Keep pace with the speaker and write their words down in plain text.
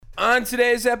On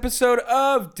today's episode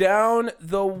of Down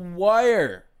the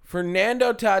Wire,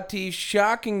 Fernando Tatis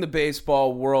shocking the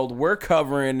baseball world. We're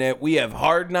covering it. We have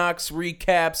Hard Knocks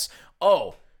recaps.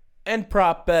 Oh, and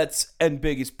prop bets and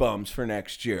biggest bums for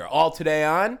next year. All today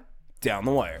on Down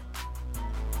the Wire.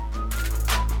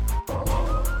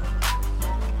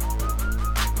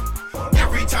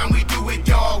 Every time we do it,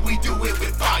 y'all, we do it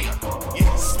with fire.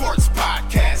 Yeah, sports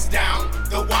podcast Down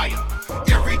the Wire.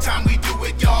 Every time we do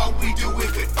it, y'all, we do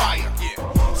it with fire.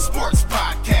 Yeah, sports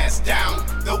podcast Down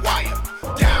the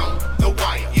Wire. Down the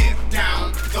Wire. Yeah,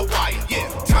 Down the Wire. Yeah,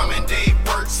 Tom and Dave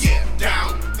works. Yeah,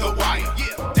 Down the Wire.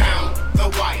 Yeah, Down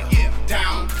the Wire. Yeah,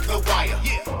 Down the Wire.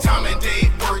 Yeah, Tom and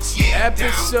Dave works. Yeah,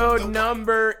 Episode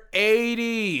number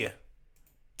 80.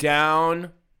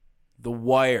 Down the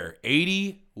Wire.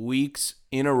 80 weeks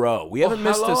in a row. We haven't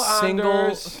missed a single.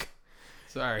 Anders.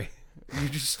 Sorry. You're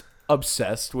just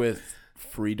obsessed with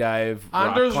free dive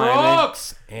rock Anders climbing.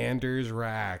 rocks. Anders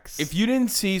rocks. If you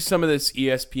didn't see some of this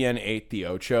ESPN 8 The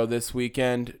Ocho this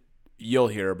weekend, you'll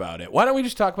hear about it. Why don't we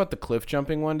just talk about the cliff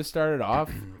jumping one to start it off?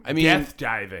 I mean, death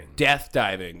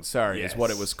diving. Sorry, Yes. is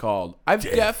what it was called. I've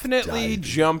definitely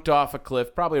jumped off a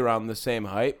cliff, probably around the same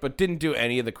height, but didn't do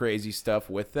any of the crazy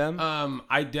stuff with them.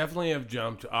 I definitely have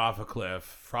jumped off a cliff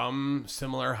from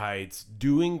similar heights,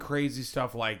 doing crazy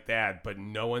stuff like that, but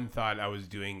no one thought I was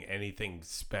doing anything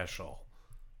special.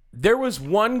 There was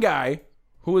one guy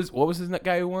who was, what was his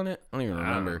guy who won it? I don't even I don't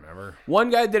remember. remember. One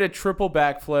guy did a triple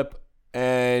backflip,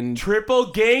 and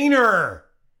Triple gainer.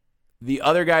 the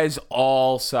other guys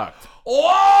all sucked.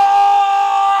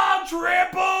 Oh,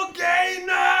 triple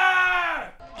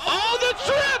gainer. On the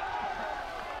trip!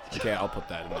 Okay, I'll put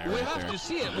that in there. We'll right have there. to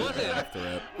see it, wasn't it? After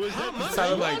it. How much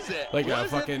Sounded was it? like a Was it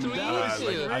fucking 3 like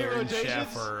Iron rotations?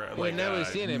 Chef or We've like never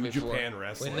seen it New before. Japan We've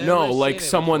wrestling. never No, seen like it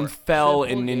someone before. fell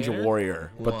Triple in Ninja gainer?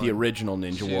 Warrior, but the One, original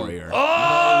Ninja two. Warrior.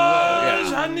 Oh,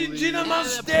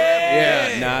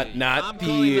 Yeah, not I'm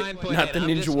calling 9 point not eight. the I'm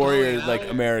Ninja just Warrior, calling like out.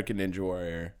 American Ninja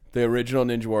Warrior, the original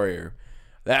Ninja Warrior.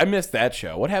 I missed that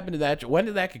show. What happened to that? When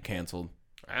did that get canceled?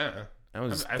 I don't know. That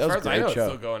was As that was far a as I great know, it's show.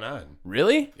 still going on.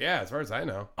 Really? Yeah, as far as I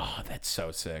know. Oh, that's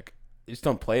so sick. They just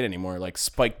don't play it anymore, like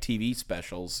Spike TV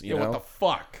specials. You know What the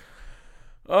fuck?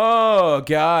 Oh,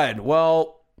 God.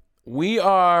 Well, we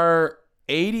are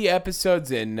 80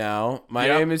 episodes in now. My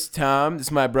Yep. name is Tom. This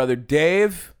is my brother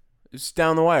Dave. This is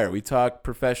Down the Wire. We talk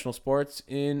professional sports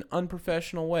in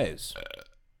unprofessional ways.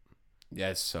 Yeah,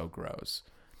 it's so gross.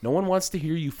 No one wants to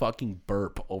hear you fucking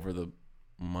burp over the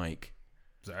mic.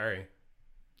 Sorry.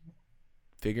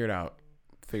 Figure it out.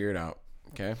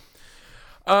 Okay?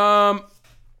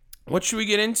 What should we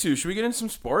get into? Should we get into some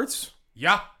sports?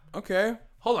 Yeah. Okay.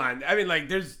 Hold on. I mean, like,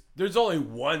 there's only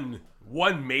one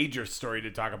major story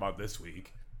to talk about this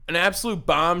week. An absolute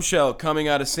bombshell coming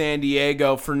out of San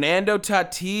Diego. Fernando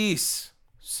Tatis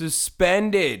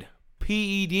suspended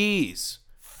PEDs.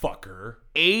 Fucker.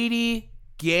 80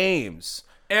 games.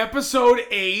 Episode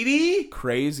 80?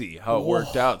 Crazy how it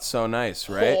worked out so nice,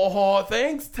 right? Oh,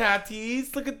 thanks,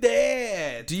 Tatis. Look at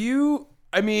that.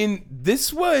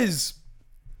 This was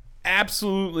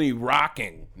absolutely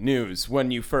rocking news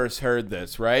when you first heard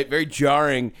this, right? Very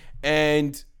jarring.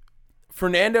 And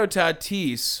Fernando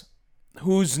Tatis,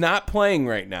 who's not playing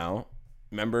right now,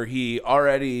 remember he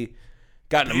already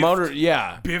got in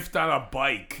a Biffed on a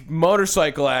bike.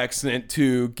 motorcycle accident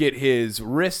to get his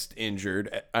wrist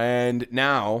injured, and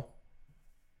now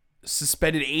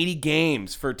suspended 80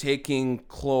 games for taking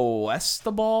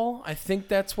clostebol. I think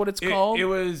that's what it's called. It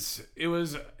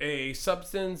was a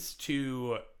substance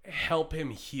to help him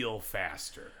heal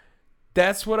faster.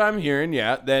 That's what I'm hearing,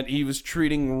 yeah, that he was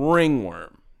treating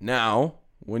ringworm. Now,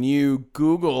 when you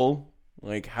Google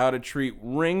like how to treat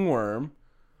ringworm,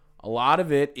 a lot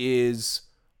of it is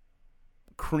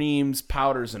creams,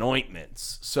 powders, and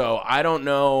ointments. So I don't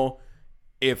know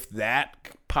if that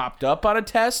popped up on a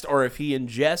test or if he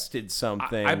ingested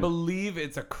something. I believe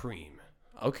it's a cream.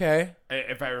 Okay.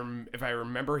 If I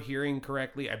remember hearing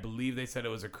correctly, I believe they said it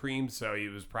was a cream, so he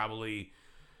was probably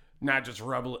not just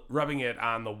rubbing it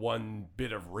on the one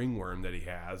bit of ringworm that he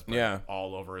has, but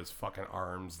all over his fucking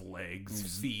arms,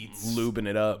 legs, feet, Lubing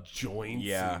it up. joints.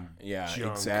 Yeah, and yeah,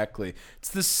 junk. exactly. It's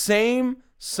the same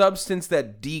substance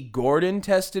that D. Gordon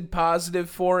tested positive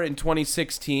for in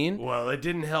 2016. Well, it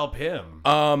didn't help him.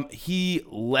 He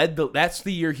led that's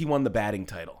the year he won the batting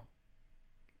title.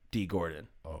 D. Gordon.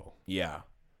 Oh, Yeah.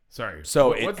 sorry. So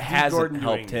What's it D. hasn't Gordon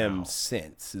helped doing him now?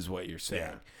 since, is what you're saying.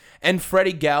 Yeah. And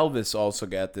Freddie Galvis also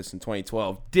got this in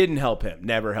 2012. Didn't help him.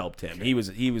 Never helped him. He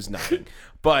was nothing.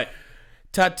 But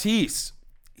Tatis,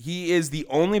 he is the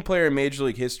only player in Major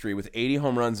League history with 80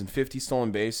 home runs and 50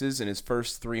 stolen bases in his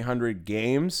first 300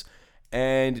 games.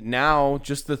 and now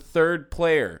just the third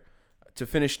player to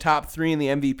finish top 3 in the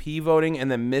MVP voting and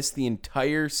then miss the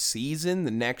entire season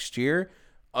the next year.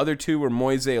 Other two were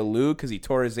Moise Alou because he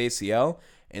tore his ACL,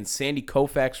 and Sandy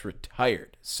Koufax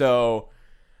retired. So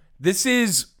this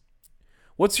is...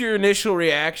 What's your initial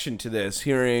reaction to this,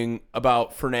 hearing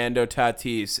about Fernando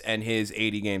Tatis and his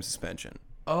 80-game suspension?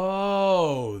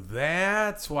 Oh,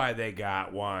 that's why they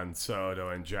got Juan Soto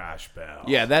and Josh Bell.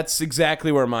 Yeah, that's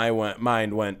exactly where my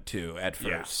mind went to at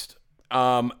first.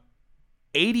 Yeah.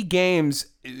 80 games,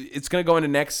 it's going to go into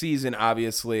next season,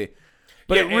 obviously.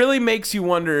 But it really makes you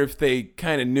wonder if they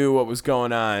kind of knew what was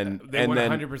going on. They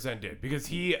 100% did, because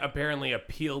he apparently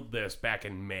appealed this back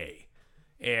in May.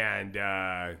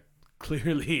 And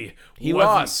clearly he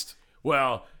lost.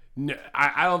 Well, no,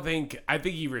 I don't think. I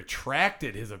think he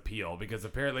retracted his appeal because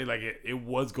apparently, like, it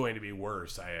was going to be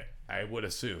worse. I would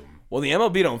assume. Well, the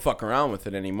MLB don't fuck around with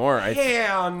it anymore.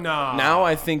 Hell no. Now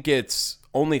I think it's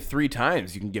only 3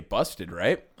 times you can get busted,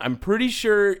 right? I'm pretty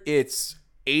sure it's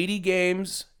 80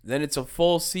 games, then it's a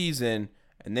full season,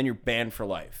 and then you're banned for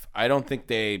life. I don't think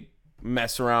they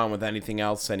mess around with anything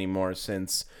else anymore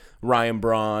since Ryan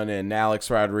Braun and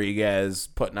Alex Rodriguez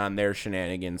putting on their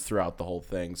shenanigans throughout the whole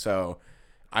thing. So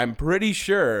I'm pretty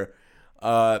sure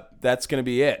that's going to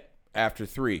be it after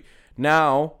 3.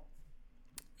 Now,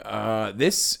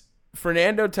 this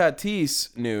Fernando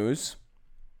Tatis news,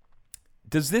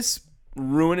 does this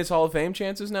ruin his Hall of Fame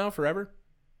chances now forever?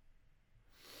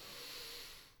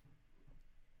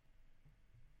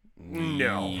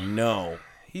 No.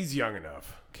 He's young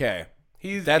enough. Okay.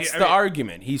 That's the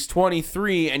argument. He's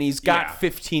 23 and he's got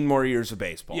 15 more years of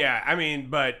baseball. Yeah, I mean,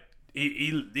 but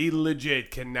he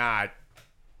legit cannot.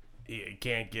 He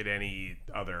can't get any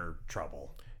other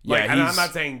trouble. Yeah, like, and I'm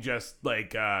not saying just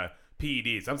like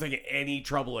PEDs. I'm saying any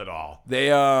trouble at all. They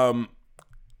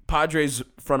Padres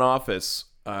front office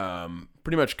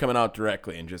pretty much coming out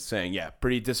directly and just saying,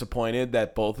 pretty disappointed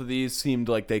that both of these seemed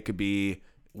like they could be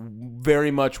very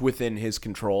much within his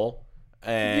control,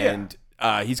 and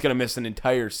he's going to miss an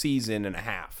entire season and a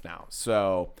half now.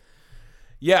 So,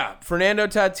 Fernando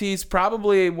Tatis,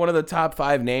 probably one of the top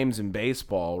 5 names in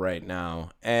baseball right now.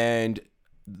 And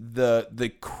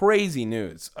the crazy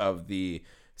news of the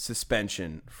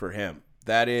suspension for him,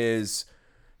 that is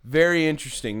very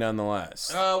interesting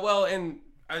nonetheless. Well, and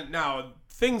now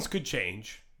things could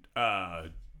change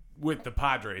with the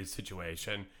Padres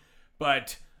situation,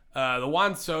 but the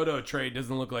Juan Soto trade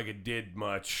doesn't look like it did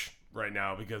much right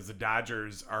now because the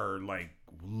Dodgers are like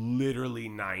literally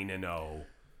 9-0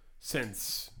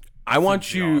 since. I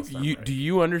want you. Do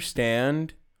you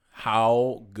understand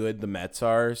how good the Mets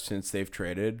are since they've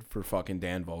traded for fucking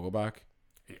Dan Vogelbach?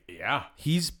 Yeah,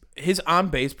 his on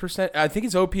base percent. I think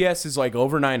his OPS is like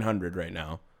over 900 right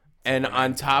now, and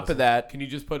on top of that, can you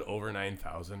just put over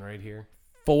 9,000 right here?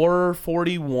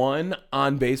 441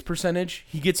 on base percentage.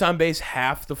 He gets on base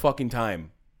half the fucking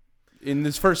time in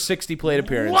his first 60 plate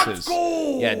appearances. Let's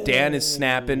go! Yeah, Dan is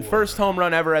snapping. First home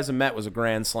run ever as a Met was a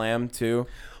grand slam too.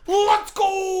 Let's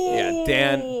go!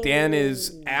 Yeah, Dan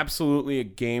is absolutely a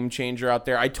game changer out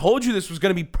there. I told you this was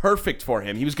going to be perfect for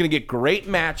him. He was going to get great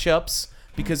matchups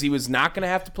because he was not going to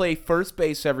have to play first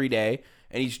base every day,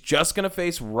 and he's just going to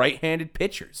face right-handed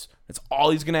pitchers. That's all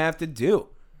he's going to have to do.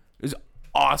 It was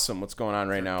awesome what's going on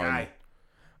right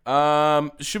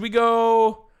now. Should we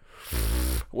go...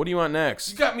 What do you want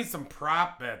next? You got me some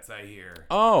prop bets, I hear.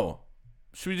 Oh,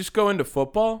 should we just go into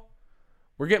football?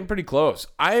 We're getting pretty close.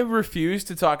 I refuse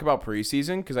to talk about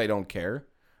preseason because I don't care.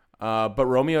 But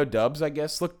Romeo Dubs, I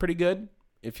guess, looked pretty good.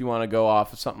 If you want to go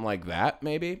off of something like that,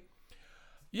 maybe.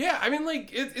 Yeah, I mean, like,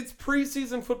 it's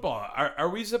preseason football. Are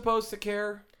we supposed to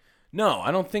care? No,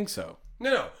 I don't think so.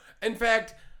 No. In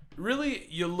fact, really,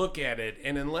 you look at it,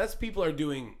 and unless people are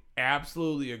doing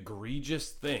absolutely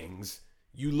egregious things,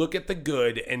 you look at the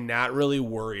good and not really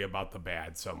worry about the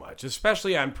bad so much,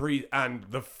 especially on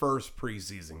the first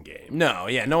preseason game. No,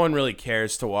 no one really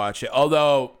cares to watch it.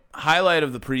 Although, highlight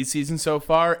of the preseason so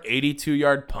far,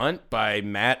 82-yard punt by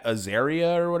Matt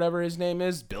Azaria or whatever his name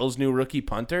is, Bill's new rookie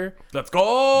punter. Let's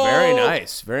go! Very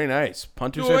nice, very nice.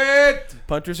 Punters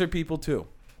are people too.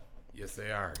 Yes,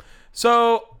 they are.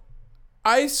 So,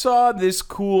 I saw this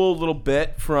cool little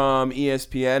bit from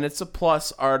ESPN. It's a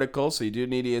Plus article, so you do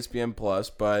need ESPN Plus,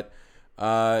 but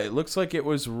it looks like it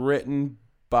was written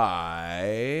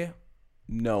by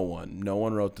no one. No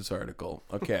one wrote this article.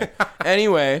 Okay.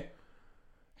 Anyway,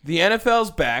 the NFL's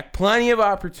back. Plenty of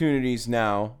opportunities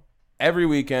now every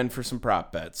weekend for some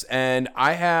prop bets. And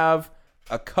I have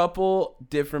a couple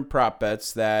different prop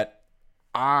bets that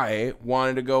I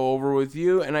wanted to go over with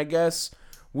you, and I guess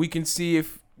we can see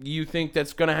if you think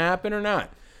that's going to happen or not.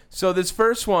 So this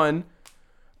first one,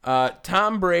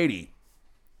 Tom Brady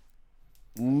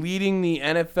leading the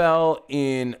NFL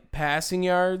in passing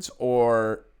yards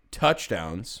or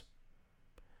touchdowns.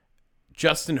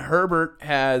 Justin Herbert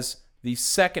has the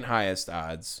second highest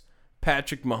odds.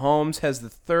 Patrick Mahomes has the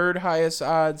third highest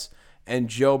odds. And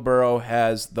Joe Burrow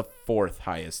has the fourth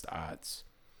highest odds.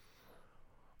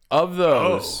 Of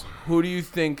those, who do you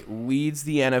think leads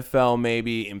the NFL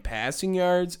maybe in passing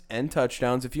yards and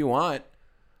touchdowns if you want?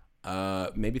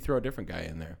 Maybe throw a different guy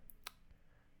in there.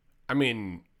 I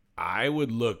mean, I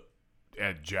would look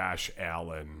at Josh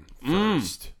Allen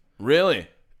first. Really?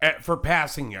 For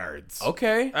passing yards.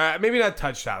 Okay. Maybe not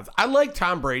touchdowns. I like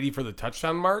Tom Brady for the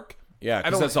touchdown mark. Yeah,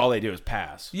 because that's all they do is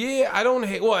pass. Yeah, I don't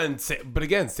hate... Well, but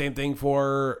again, same thing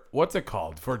for... What's it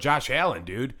called? For Josh Allen,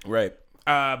 dude. Right.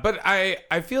 But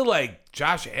I feel like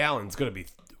Josh Allen's going to be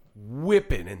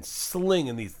whipping and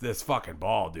slinging this fucking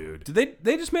ball, dude. Did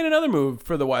they just made another move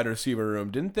for the wide receiver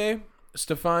room, didn't they?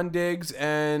 Stephon Diggs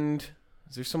and...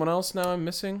 Is there someone else now I'm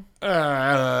missing?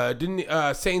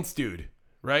 Saints dude,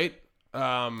 right?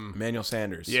 Emmanuel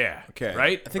Sanders. Yeah. Okay.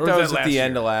 Right? I think Or that was was that at the last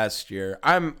end year? of last year.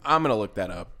 I'm gonna look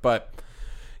that up. But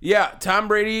yeah, Tom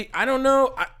Brady, I don't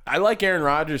know. I like Aaron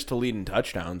Rodgers to lead in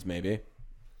touchdowns, maybe.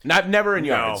 Never in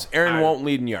yards. Aaron won't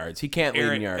lead in yards. He can't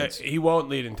lead in yards. He won't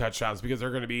lead in touchdowns because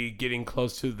they're going to be getting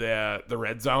close to the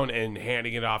red zone and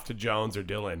handing it off to Jones or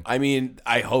Dillon. I mean,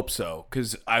 I hope so,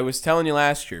 because I was telling you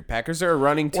last year, Packers are a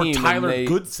running Or team. Tyler and they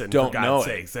Goodson, don't for know God's it.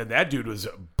 sakes. And that dude was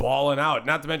balling out.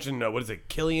 Not to mention, what is it,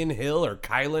 Killian Hill or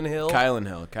Kylan Hill? Kylan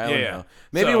Hill. Yeah. Hill.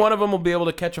 Maybe So- one of them will be able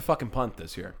to catch a fucking punt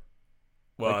this year.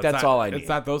 Well, Like, it's that's not- all I need. It's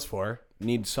not those four.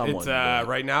 Need someone. It's to do it.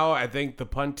 right now. I think the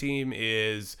punt team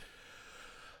is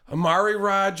Amari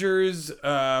Rogers,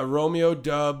 Romeo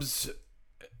Dubs.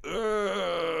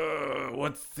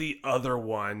 What's the other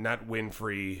one? Not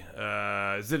Winfrey.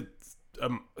 Is it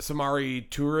Samari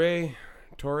Toure?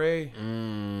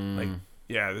 Like,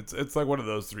 yeah, it's like one of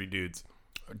those three dudes.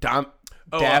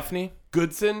 Daphne?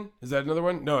 Goodson? Is that another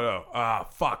one? No.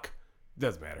 Fuck.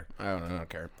 Doesn't matter. I don't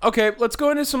care. Okay, let's go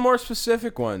into some more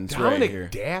specific ones right here.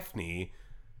 Dominic Daphne.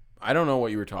 I don't know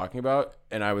what you were talking about,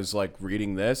 and I was like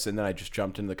reading this, and then I just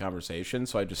jumped into the conversation,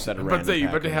 so I just said a random. But you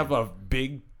Packer better have name. a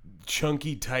big,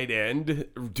 chunky tight end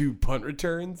do punt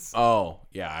returns. Oh,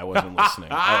 yeah, I wasn't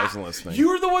listening. You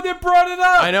were the one that brought it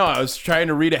up. I know. I was trying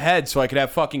to read ahead so I could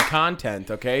have fucking content.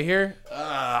 Okay, here.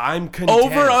 I'm content.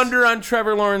 Over under on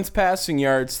Trevor Lawrence passing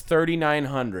yards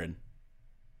 3,900.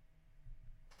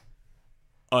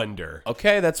 Under.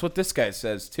 Okay, that's what this guy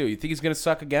says too. You think he's gonna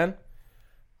suck again?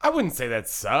 I wouldn't say that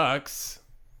sucks.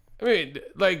 I mean,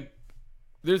 like,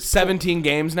 there's 17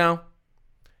 games now.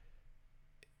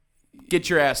 Get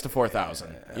your ass to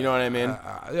 4,000. You know what I mean?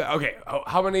 Okay,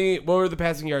 how many? What were the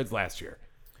passing yards last year?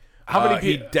 How many?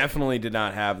 He definitely did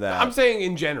not have that. I'm saying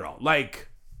in general, like,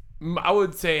 I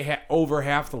would say over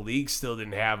half the league still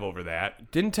didn't have over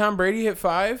that. Didn't Tom Brady hit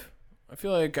 5? I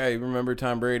feel like I remember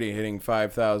Tom Brady hitting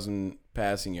 5,000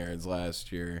 passing yards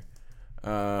last year.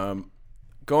 Tom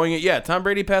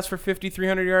Brady passed for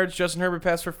 5,300 yards. Justin Herbert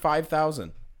passed for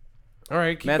 5,000. All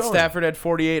right, keep Matt going. Stafford had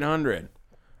 4,800.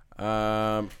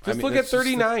 Just look at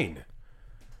 39.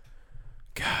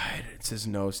 God, it says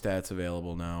no stats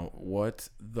available now. What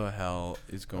the hell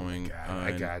is going on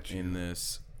I got you. in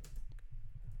this?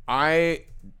 I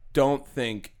don't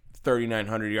think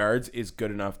 3,900 yards is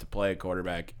good enough to play a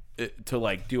quarterback, to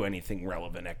like do anything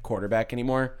relevant at quarterback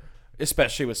anymore,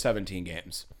 especially with 17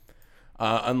 games.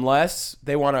 Unless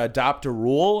they want to adopt a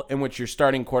rule in which your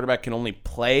starting quarterback can only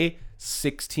play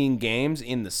 16 games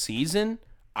in the season,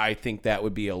 I think that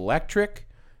would be electric,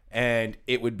 and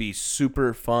it would be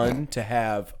super fun to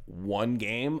have one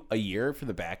game a year for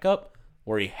the backup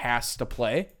where he has to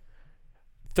play.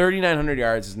 3,900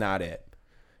 yards is not it.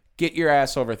 Get your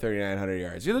ass over 3,900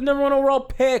 yards. You're the number 1 overall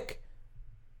pick.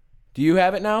 Do you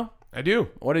have it now? I do.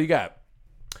 What do you got?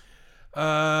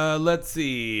 Let's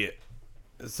see.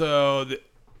 So,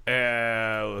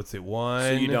 let's see. One.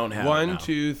 So you don't have it 1, now.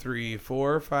 2, 3,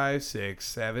 4, 5, 6,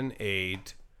 7,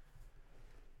 8,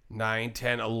 9,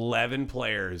 10, 11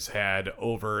 players had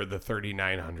over the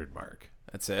 3,900 mark.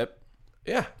 That's it.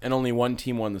 Yeah. And only one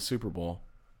team won the Super Bowl.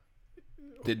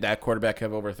 Did that quarterback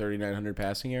have over 3,900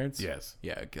 passing yards? Yes.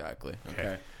 Yeah, exactly.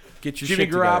 Okay. Get your Jimmy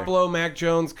shit together. Garoppolo, Mac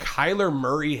Jones, Kyler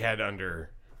Murray had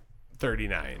under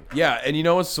 39. Yeah, and you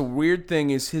know what's the weird thing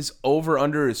is his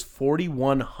over-under is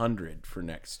 4,100 for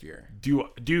next year.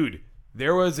 Dude,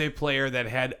 there was a player that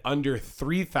had under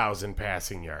 3,000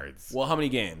 passing yards. Well, how many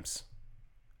games?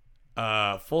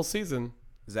 Full season.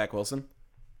 Zach Wilson?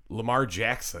 Lamar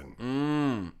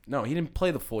Jackson. No, he didn't play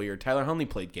the full year. Tyler Huntley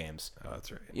played games. Oh,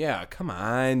 that's right. Yeah, come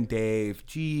on, Dave.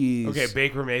 Jeez. Okay,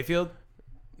 Baker Mayfield.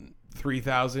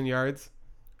 3,000 yards?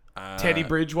 Teddy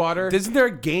Bridgewater? Isn't there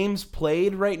games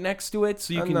played right next to it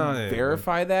so you can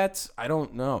verify that? I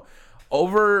don't know.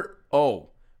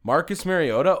 Marcus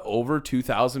Mariota over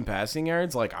 2,000 passing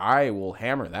yards? Like, I will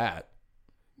hammer that.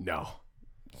 No.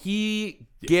 He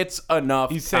gets enough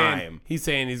time. He's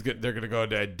saying they're going to go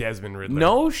to Desmond Ridder.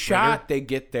 No shot they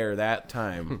get there that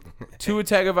time. Tua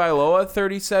Tagovailoa,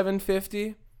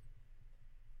 3,750.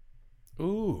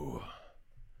 Ooh.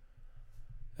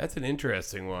 That's an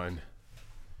interesting one.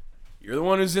 You're the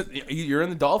one you're in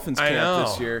the Dolphins camp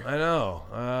this year. I know.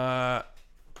 I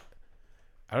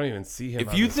don't even see him.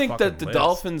 If you think that the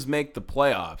Dolphins make the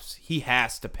playoffs, he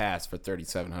has to pass for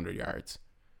 3,700 yards.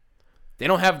 They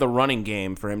don't have the running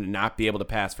game for him to not be able to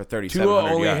pass for 3,700 yards.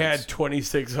 Tua only had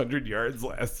 2,600 yards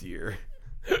last year.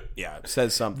 Yeah, it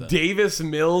says something. Davis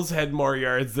Mills had more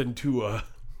yards than Tua.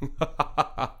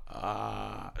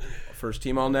 First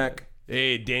team all neck.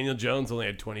 Hey, Daniel Jones only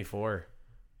had 24.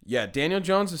 Yeah, Daniel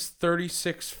Jones is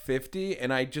 3,650,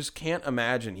 and I just can't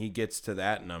imagine he gets to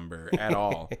that number at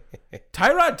all.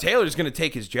 Tyrod Taylor's going to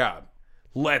take his job.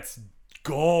 Let's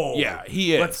go. Yeah,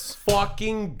 he is. Let's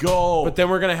fucking go. But then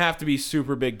we're going to have to be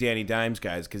super big Danny Dimes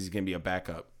guys because he's going to be a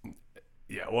backup.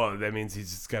 Yeah, well, that means he's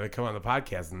just got to come on the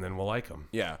podcast, and then we'll like him.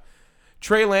 Yeah.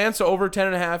 Trey Lance, over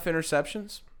 10.5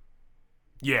 interceptions.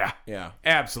 Yeah. Yeah.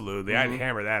 Absolutely. I'd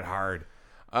hammer that hard.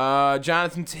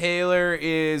 Jonathan Taylor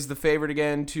is the favorite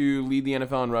again to lead the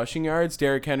NFL in rushing yards.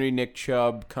 Derrick Henry, Nick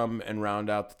Chubb come and round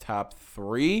out the top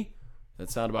three. That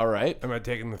sound about right? Am I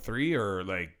taking the 3 or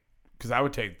like? Because I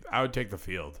would take the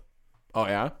field. Oh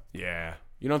yeah. Yeah.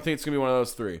 You don't think it's gonna be one of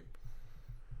those 3?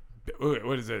 Wait,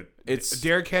 what is it? It's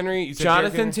Derrick Henry. You said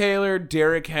Jonathan Taylor,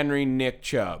 Derrick Henry, Nick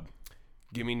Chubb.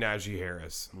 Give me Najee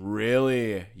Harris.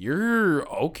 Really? You're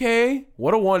okay?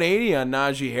 What a 180 on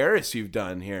Najee Harris you've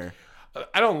done here.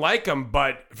 I don't like him,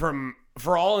 but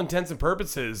for all intents and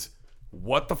purposes,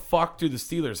 what the fuck do the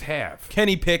Steelers have?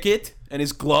 Kenny Pickett and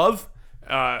his glove?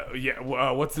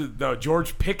 What's the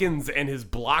George Pickens and his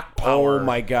block power? Oh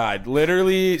my God!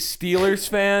 Literally, Steelers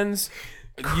fans,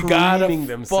 you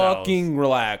gotta fucking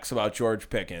relax about George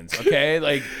Pickens, okay?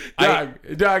 Like,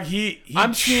 dog, he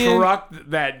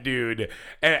trucked that dude,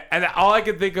 and all I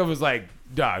could think of was like,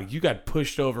 dog, you got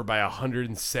pushed over by a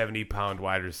 170-pound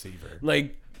wide receiver.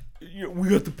 Like, we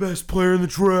got the best player in the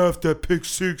draft at pick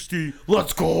 60.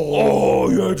 Let's go. Oh,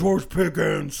 yeah, George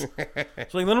Pickens. So,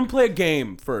 like, let him play a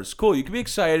game first. Cool. You can be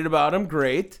excited about him.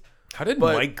 Great. How did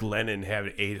Mike Glennon have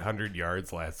 800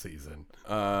 yards last season?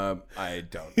 I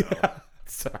don't know.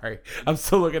 Sorry. I'm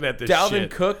still looking at this Dalvin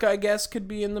shit. Cook, I guess, could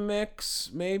be in the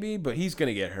mix, maybe, but he's going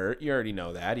to get hurt. You already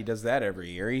know that. He does that every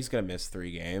year. He's going to miss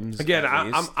 3 games. Again,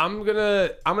 I'm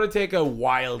gonna take a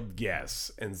wild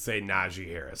guess and say Najee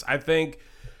Harris. I think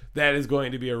that is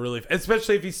going to be a really,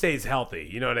 especially if he stays healthy.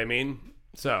 You know what I mean?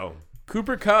 So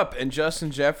Cooper Kupp and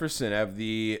Justin Jefferson have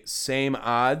the same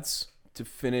odds to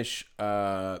finish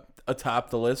atop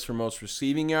the list for most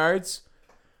receiving yards.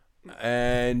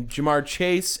 And Jamar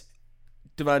Chase,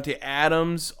 Devontae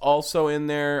Adams also in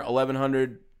there,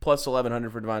 1,100 plus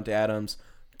 1,100 for Devontae Adams,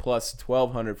 plus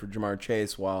 1,200 for Jamar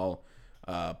Chase, while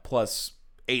plus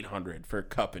 800 for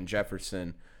Kupp and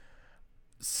Jefferson.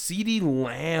 CeeDee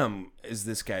Lamb is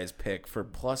this guy's pick for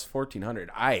plus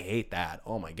 1,400. I hate that.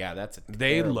 Oh my God, that's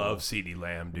they love CeeDee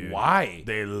Lamb, dude. Why?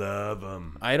 They love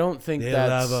him. I don't think they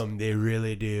that's... love him. They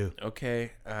really do.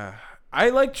 Okay. I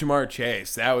like Jamar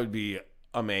Chase. That would be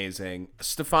amazing.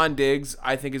 Stephon Diggs,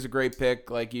 I think, is a great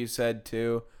pick, like you said,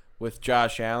 too, with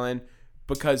Josh Allen,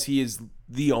 because he is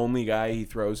the only guy he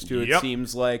throws to, it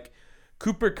seems like.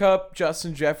 Cooper Kupp,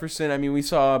 Justin Jefferson, I mean, we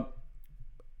saw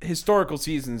historical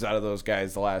seasons out of those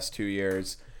guys the last 2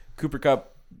 years. Cooper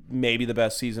Kupp, maybe the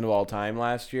best season of all time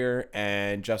last year,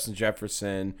 and Justin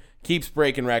Jefferson keeps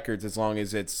breaking records as long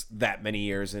as it's that many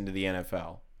years into the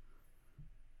NFL.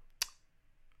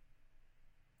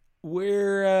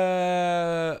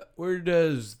 Where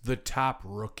does the top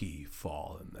rookie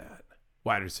fall in that?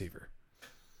 Wide receiver.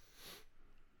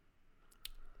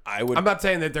 I'm not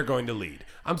saying that they're going to lead.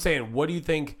 I'm saying, what do you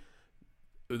think,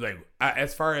 like,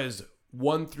 as far as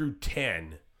 1 through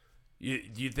 10, do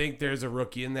you think there's a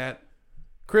rookie in that?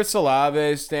 Chris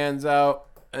Olave stands out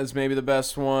as maybe the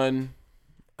best one.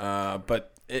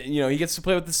 But, he gets to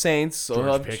play with the Saints, so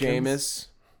he'll have Jameis.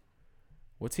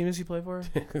 What team does he play for?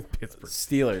 Pittsburgh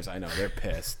Steelers. I know. They're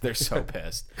pissed. They're so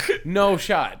pissed. No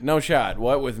shot.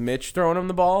 What, with Mitch throwing him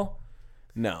the ball?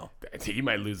 No. He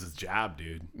might lose his job,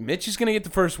 dude. Mitch is going to get the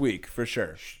first week, for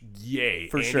sure. Yay.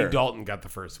 For sure. Andy Dalton got the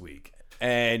first week.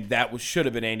 And that should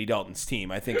have been Andy Dalton's team.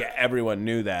 I think everyone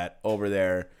knew that over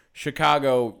there.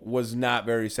 Chicago was not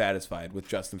very satisfied with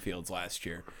Justin Fields last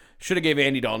year. Should have gave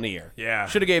Andy Dalton a year. Yeah.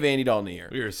 Should have gave Andy Dalton a year.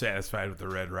 We were satisfied with the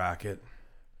Red Rocket.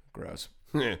 Gross.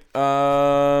 Yeah.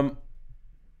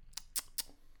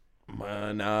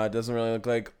 No, it doesn't really look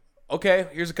like. Okay,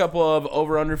 here's a couple of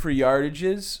over/under for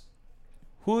yardages.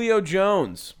 Julio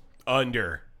Jones,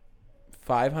 Under.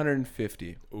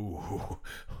 550. Ooh.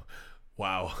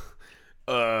 Wow.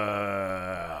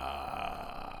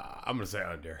 I'm going to say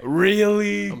under.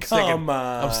 Really? I'm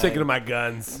sticking to my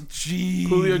guns. Jeez.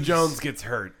 Julio Jones gets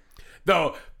hurt.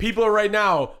 Though, people are right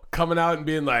now coming out and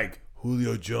being like,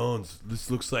 Julio Jones,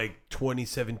 this looks like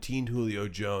 2017 Julio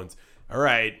Jones. All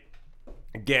right.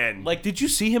 Again. Like, did you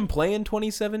see him play in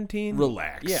 2017?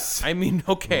 Relax. Yeah. I mean,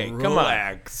 okay, come on.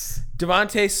 Relax.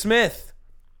 Devontae Smith,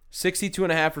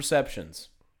 62.5 receptions.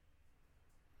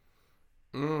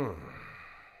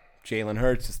 Jalen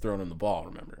Hurts is throwing him the ball,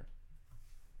 remember?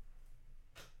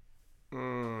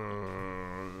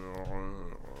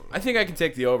 I think I can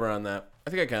take the over on that. I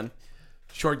think I can.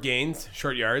 Short gains,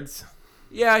 short yards.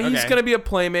 Yeah, he's Okay. going to be a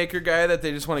playmaker guy that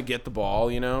they just want to get the ball,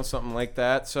 something like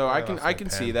that. So I can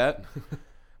see that.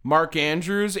 Mark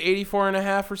Andrews,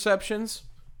 84.5 receptions.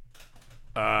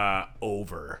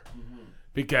 Over.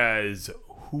 Because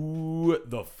who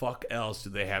the fuck else do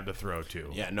they have to throw to?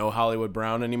 Yeah, no Hollywood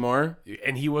Brown anymore.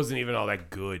 And he wasn't even all that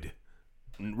good.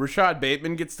 Rashad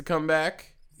Bateman gets to come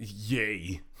back.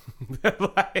 Yay.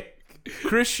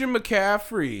 Christian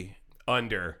McCaffrey,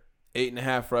 Under.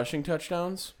 8.5 rushing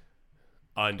touchdowns.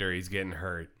 Under. He's getting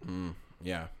hurt.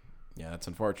 Yeah, that's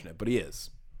unfortunate, but he is.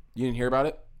 You didn't hear about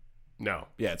it? No.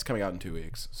 Yeah, it's coming out in 2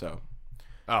 weeks. So,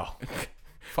 Oh.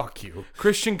 Fuck you.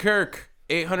 Christian Kirk,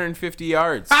 850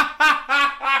 yards.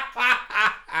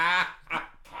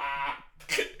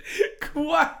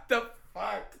 What the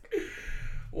fuck?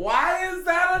 Why is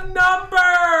that a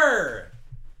number?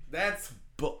 That's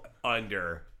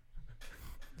under.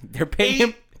 They're paying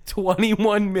him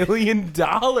 $21 million.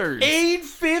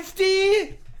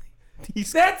 850?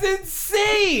 That's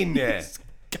insane.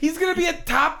 He's gonna be a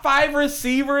top 5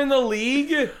 receiver in the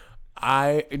league.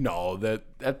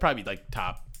 That'd probably be like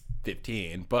top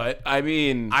 15. But I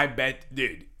mean, I bet,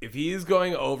 dude, if he is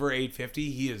going over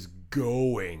 850, he is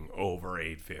going over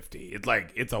 850.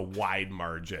 It's a wide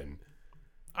margin.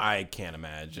 I can't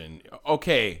imagine.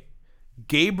 Okay,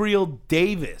 Gabriel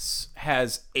Davis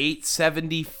has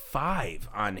 875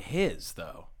 on his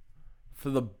though for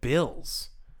the Bills.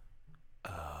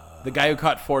 The guy who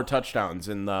caught 4 touchdowns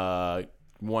in the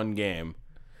one game.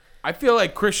 I feel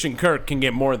like Christian Kirk can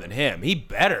get more than him. He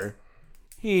better.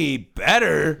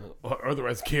 Or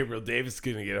otherwise, Gabriel Davis is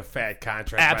gonna get a fat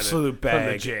contract. Absolute from the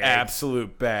bag. Jags.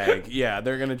 Absolute bag. Yeah,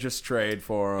 they're gonna just trade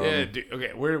for him. Yeah, dude,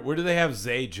 okay. Where do they have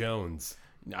Zay Jones?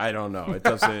 I don't know. It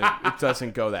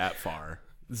doesn't go that far.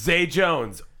 Zay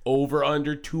Jones over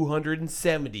under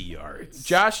 270 yards.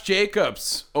 Josh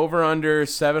Jacobs over under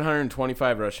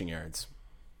 725 rushing yards.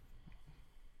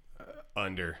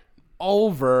 Under.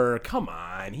 Over. Come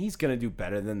on. He's going to do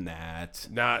better than that.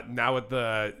 Now with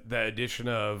the addition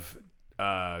of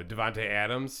Devontae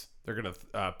Adams, they're gonna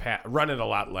run it a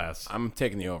lot less. I'm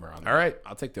taking the over on that. All right.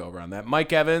 I'll take the over on that.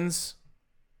 Mike Evans,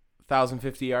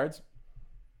 1,050 yards.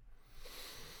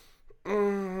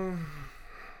 I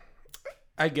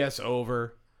guess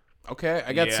over. Okay.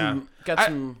 I got some.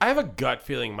 I have a gut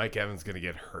feeling Mike Evans gonna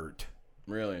get hurt.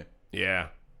 Really? Yeah.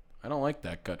 I don't like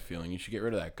that gut feeling. You should get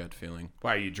rid of that gut feeling.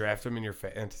 Why, you draft him in your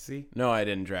fantasy? No, I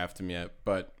didn't draft him yet,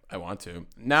 but I want to.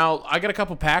 Now, I got a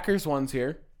couple Packers ones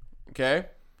here. Okay.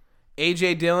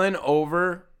 A.J. Dillon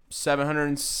over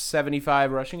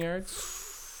 775 rushing yards.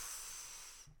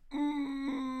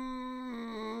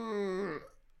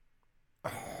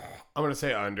 I'm gonna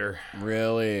say under.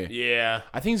 Really? Yeah.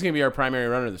 I think he's going to be our primary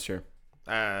runner this year.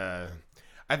 I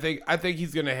think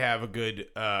he's gonna have a good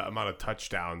amount of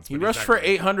touchdowns. He but he's rushed not for gonna-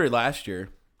 800 last year.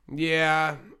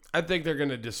 Yeah, I think they're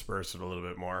gonna disperse it a little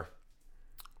bit more.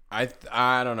 I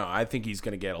don't know. I think he's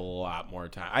going to get a lot more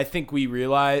time. I think we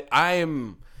realize I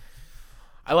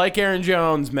like Aaron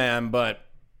Jones, man, but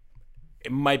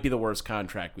it might be the worst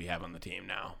contract we have on the team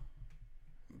now.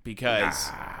 Because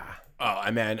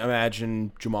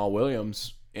imagine Jamal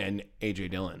Williams and A.J.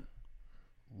 Dillon.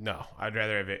 No, I'd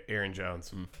rather have Aaron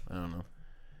Jones. I don't know.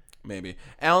 Maybe.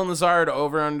 Alan Lazard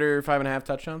over under 5.5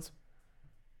 touchdowns.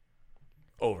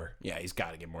 Over. Yeah, he's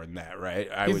got to get more than that, right?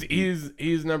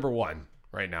 He's number 1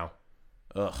 right now.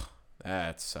 Ugh,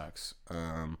 that sucks.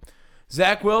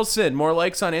 Zach Wilson, more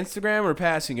likes on Instagram or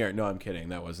passing yard? No, I'm kidding.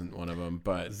 That wasn't one of them.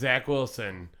 But Zach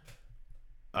Wilson.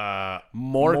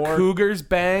 more Cougars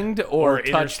banged or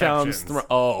touchdowns? interceptions.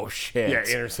 Oh shit! Yeah,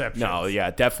 interceptions. No,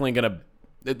 yeah, definitely gonna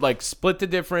split the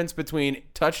difference between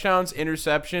touchdowns,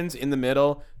 interceptions in the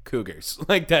middle. Cougars.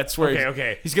 Like that's where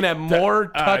Okay. he's gonna have more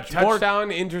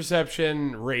touchdown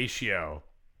interception ratio,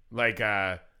 like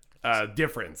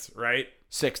difference, right?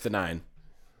 6 to 9.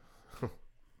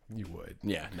 You would.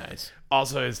 Yeah, nice.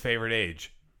 Also, his favorite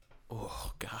age.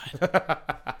 Oh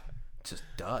God, just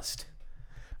dust.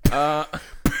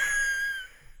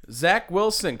 Zach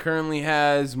Wilson currently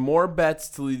has more bets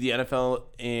to lead the NFL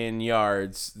in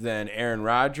yards than Aaron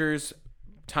Rodgers,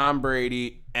 Tom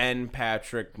Brady, and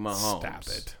Patrick Mahomes. Stop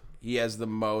it. He has the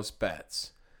most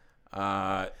bets.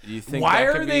 You think Why that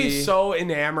are could they be... so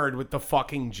enamored with the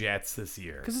fucking Jets this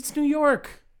year? Because it's New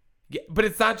York. Yeah, but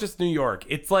it's not just New York.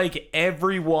 It's like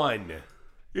everyone.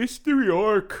 It's New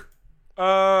York.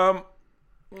 Let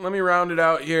me round it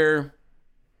out here.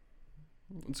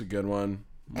 That's a good one.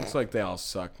 Looks like they all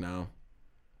suck now.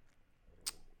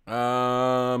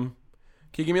 Can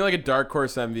you give me like a dark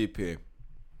horse MVP?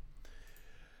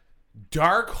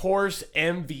 Dark horse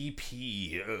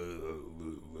MVP.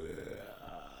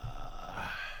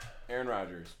 Aaron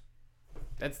Rodgers.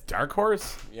 That's dark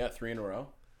horse? Yeah, 3 in a row.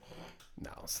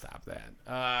 No, stop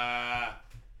that.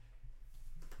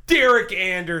 Derek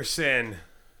Anderson.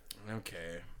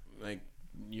 Okay. Like,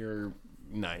 you're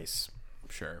nice.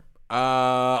 Sure.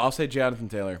 I'll say Jonathan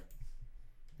Taylor.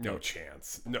 No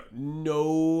chance.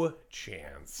 No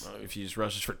chance. If he just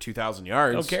rushes for 2,000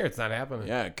 yards. I don't care. It's not happening.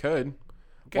 Yeah, it could.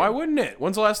 Okay. Why wouldn't it?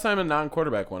 When's the last time a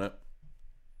non-quarterback won it?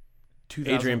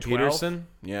 2012? Adrian Peterson?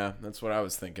 Yeah, that's what I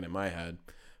was thinking in my head.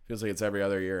 Feels like it's every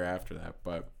other year after that.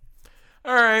 But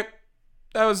all right.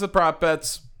 That was the prop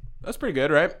bets. That's pretty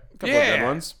good, right? A couple of good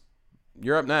ones.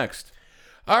 You're up next.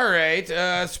 All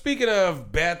right. Speaking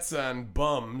of bets on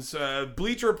bums,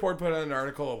 Bleacher Report put out an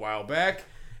article a while back,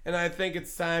 and I think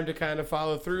it's time to kind of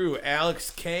follow through. Alex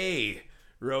K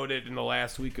wrote it in the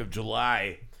last week of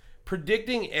July,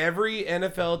 predicting every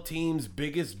NFL team's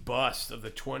biggest bust of the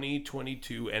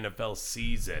 2022 NFL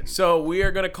season. So we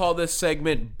are going to call this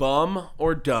segment Bum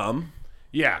or Dumb.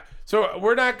 Yeah. So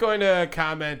we're not going to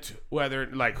comment whether,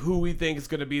 like, who we think is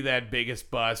going to be that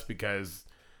biggest bust because,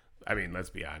 I mean, let's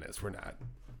be honest,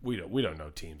 we don't know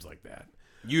teams like that.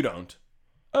 You don't.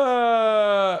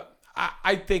 I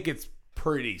think it's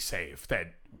pretty safe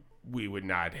that we would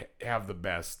not have the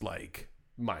best like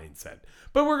mindset.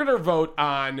 But we're gonna vote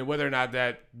on whether or not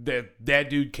that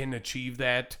dude can achieve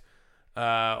that,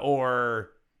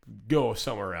 or go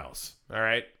somewhere else. All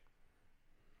right.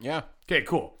 Yeah. Okay.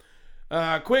 Cool.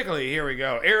 Quickly, here we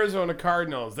go. Arizona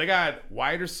Cardinals. They got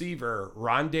wide receiver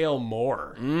Rondale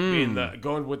Moore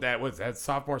going with that. What's that,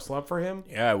 sophomore slump for him?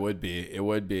 Yeah, it would be. It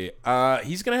would be.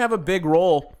 He's going to have a big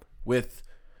role with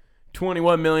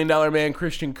 $21 million man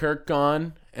Christian Kirk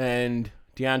gone and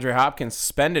DeAndre Hopkins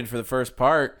suspended for the first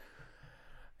part.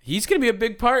 He's going to be a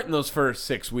big part in those first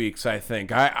 6 weeks, I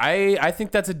think. I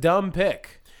think that's a dumb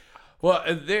pick. Well,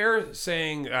 they're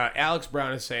saying, Alex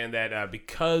Brown is saying that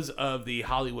because of the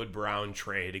Hollywood Brown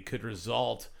trade, it could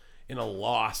result in a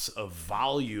loss of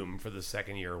volume for the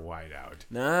second-year wideout.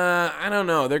 Nah, I don't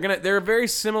know. They're a very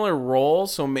similar role,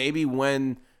 so maybe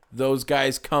when those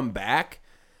guys come back.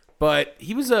 But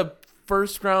he was a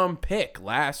first-round pick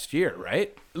last year,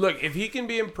 right? Look, if he can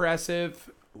be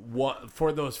impressive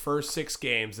for those first 6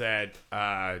 games that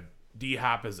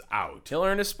D-Hop is out, He'll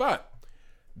earn his spot.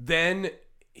 then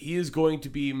he is going to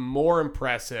be more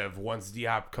impressive once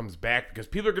D-Hop comes back because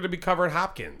people are going to be covering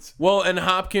Hopkins. Well, and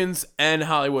Hopkins and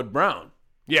Hollywood Brown.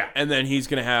 Yeah. And then he's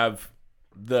going to have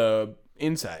the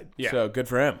inside. Yeah. So good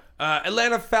for him.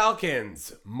 Atlanta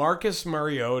Falcons, Marcus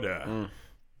Mariota.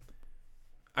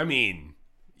 I mean,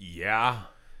 yeah.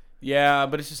 Yeah,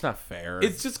 but it's just not fair.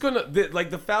 It's just going to, like,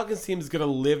 the Falcons team is going to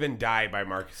live and die by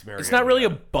Marcus Mariota. It's not really a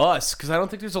bust because I don't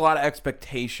think there's a lot of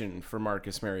expectation for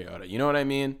Marcus Mariota. You know what I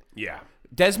mean? Yeah.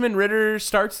 Desmond Ridder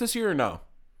starts this year or no?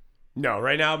 No,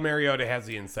 right now Mariota has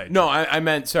the inside. No, I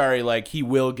meant, sorry, like he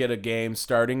will get a game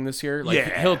starting this year. Like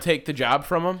Yeah. he'll take the job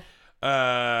from him.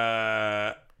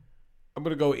 I'm going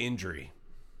to go injury.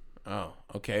 Oh,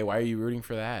 okay. Why are you rooting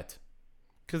for that?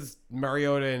 Because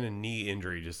Mariota and a knee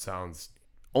injury just sounds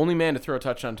Only man to throw a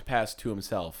touchdown to pass to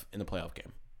himself in the playoff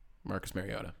game. Marcus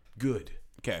Mariota. good.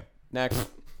 Okay, next.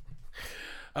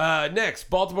 Next,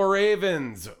 Baltimore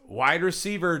Ravens, wide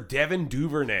receiver Devin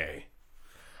Duvernay.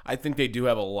 I think they do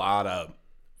have a lot of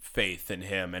faith in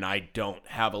him, and I don't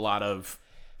have a lot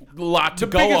to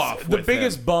go off The with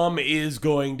biggest him. bum is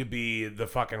going to be the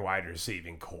fucking wide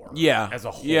receiving core. Yeah, as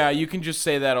a whole. Yeah, you can just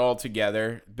say that all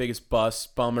together. Biggest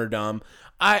bust, bum or dumb.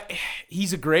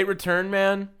 He's a great return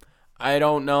man. I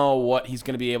don't know what he's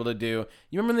going to be able to do.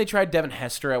 You remember when they tried Devin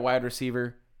Hester at wide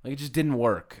receiver? Like, it just didn't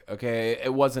work, okay?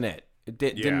 It wasn't it. It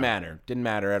didn't matter. Didn't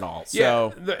matter at all.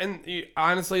 So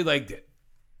honestly, like,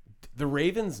 The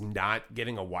Ravens not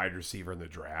getting a wide receiver in the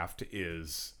draft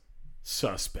is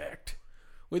suspect.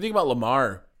 What do you think about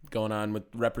Lamar going on with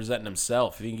representing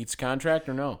himself? You think he gets a contract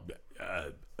or no?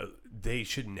 They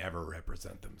should never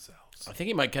represent themselves. I think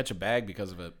he might catch a bag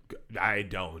because of it. I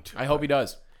don't. I hope he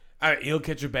does. He'll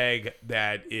catch a bag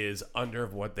that is under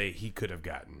what he could have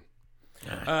gotten.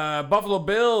 Buffalo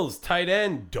Bills tight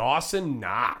end Dawson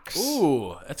Knox.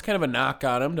 Ooh, that's kind of a knock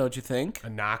on him, don't you think? A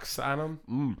Knox on him.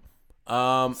 See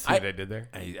what I did there?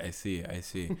 I see.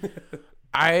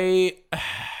 I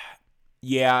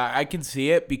can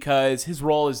see it because his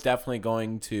role is definitely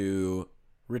going to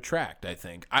retract, I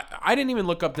think. I didn't even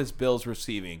look up this Bills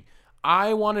receiving.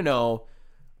 I want to know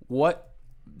what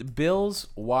the Bills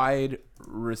wide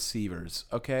receivers,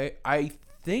 okay? I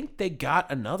think they got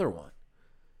another one.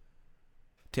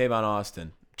 Tavon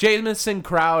Austin. Jamison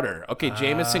Crowder. Okay,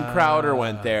 Jamison Crowder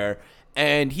went there,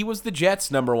 and he was the Jets'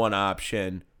 number one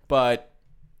option, but,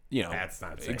 you know. That's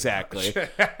not saying exactly. much.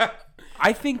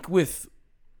 I think with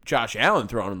Josh Allen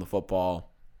throwing him the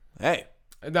football, hey.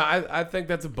 No, I think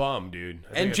that's a bum, dude.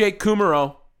 And Jake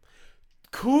Kumaro.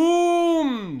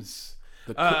 Coombs.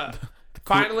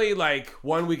 Finally, like,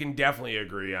 one we can definitely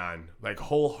agree on, like,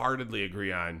 wholeheartedly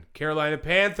agree on. Carolina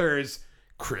Panthers,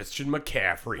 Christian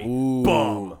McCaffrey. Ooh,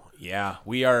 Bum. Yeah,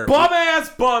 we are.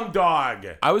 Bum-ass bum dog.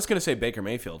 I was going to say Baker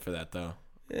Mayfield for that, though.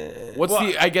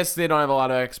 I guess they don't have a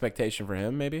lot of expectation for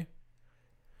him, maybe?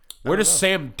 Where does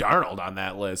Sam Darnold on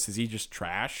that list? Is he just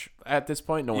trash at this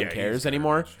point? No one cares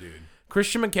anymore? Garbage, dude.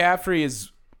 Christian McCaffrey is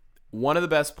one of the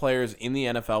best players in the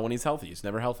NFL when he's healthy. He's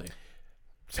never healthy.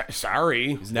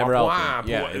 Sorry. He's never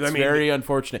healthy. Yeah, it's very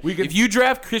unfortunate. If you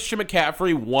draft Christian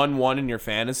McCaffrey 1-1 in your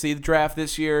fantasy draft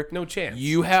this year, no chance.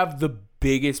 You have the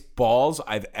biggest balls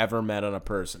I've ever met on a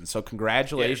person. So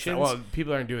congratulations. Well,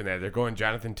 people aren't doing that. They're going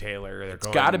Jonathan Taylor. It's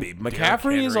got to be.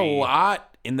 McCaffrey is a lot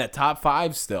in that top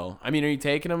 5 still. I mean, are you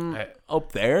taking him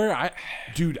up there? I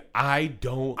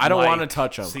don't want to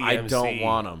touch him. CMC. I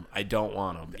don't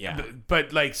want him. Yeah.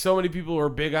 But like so many people were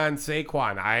big on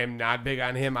Saquon. I am not big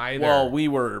on him either. Well, we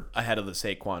were ahead of the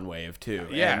Saquon wave too.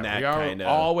 Yeah, and that we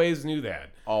always knew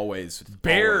that. Always.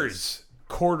 Bears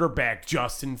quarterback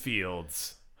Justin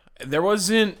Fields. There's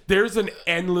an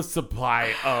endless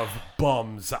supply of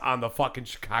bums on the fucking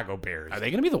Chicago Bears. Are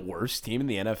they going to be the worst team in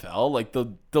the NFL? Like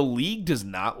the league does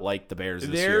not like the Bears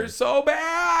this year. They're so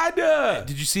bad.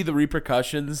 Did you see the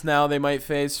repercussions now they might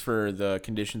face for the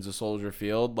conditions of Soldier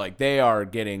Field? Like they are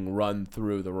getting run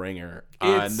through the ringer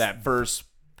on that first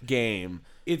game.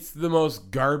 It's the most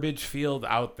garbage field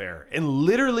out there and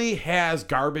literally has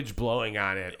garbage blowing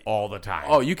on it all the time.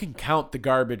 Oh, you can count the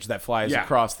garbage that flies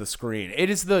across the screen. It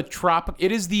is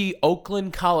the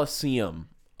Oakland Coliseum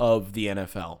of the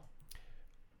NFL.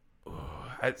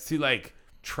 I see, like,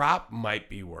 Trop might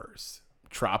be worse.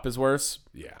 Trop is worse?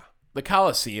 Yeah. The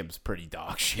Coliseum's pretty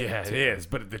dog shit. Yeah, it is,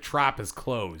 but the Trop is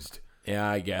closed. Yeah,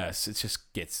 I guess. It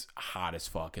just gets hot as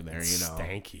fuck in there, you know.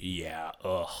 Stanky. Yeah.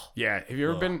 Ugh. Yeah. Have you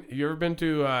ever been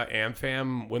to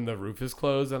AmFam when the roof is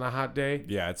closed on a hot day?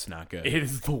 Yeah, it's not good. It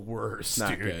is the worst. It's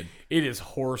not dude. good. It is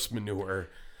horse manure.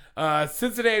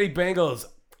 Cincinnati Bengals.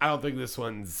 I don't think this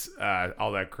one's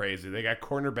all that crazy. They got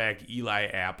cornerback Eli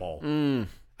Apple.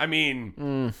 I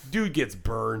mean, dude gets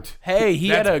burned. Hey,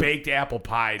 That's baked apple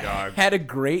pie, dog. Had a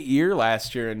great year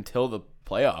last year until the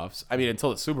playoffs. I mean,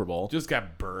 until the Super Bowl. Just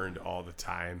got burned all the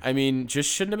time. I mean,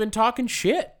 just shouldn't have been talking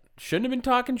shit.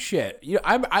 You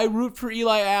know, I root for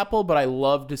Eli Apple, but I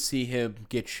love to see him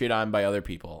get shit on by other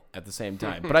people at the same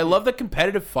time. But I love the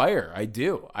competitive fire. I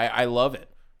do. I love it.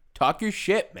 Talk your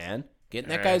shit, man. Get in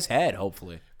that guy's head,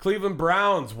 hopefully. Cleveland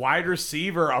Browns wide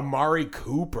receiver Amari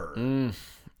Cooper.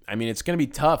 I mean, it's going to be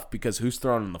tough because who's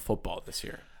throwing him the football this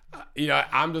year? You know,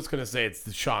 I'm just going to say it's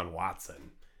Deshaun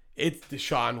Watson. It's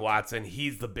Deshaun Watson.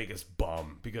 He's the biggest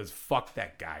bum because fuck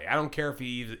that guy. I don't care if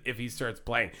he starts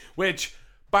playing. Which,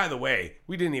 by the way,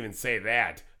 we didn't even say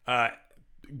that.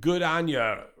 Good on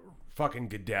you, fucking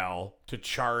Goodell, to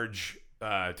charge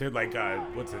challenge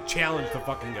the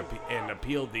fucking and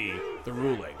appeal the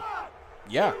ruling.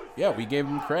 Yeah, we gave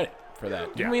him credit for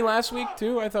that. Didn't we last week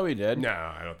too? I thought we did. No,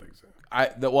 I don't think so.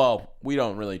 We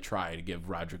don't really try to give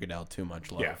Roger Goodell too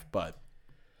much love, but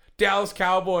Dallas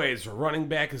Cowboys running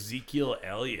back Ezekiel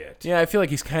Elliott. Yeah, I feel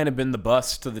like he's kind of been the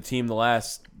bust to the team the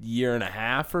last year and a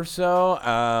half or so.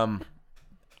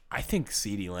 I think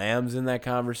CeeDee Lamb's in that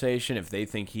conversation. If they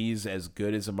think he's as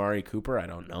good as Amari Cooper, I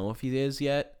don't know if he is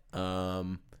yet.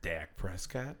 Dak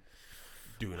Prescott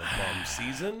doing a bum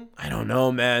season. I don't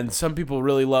know, man. Some people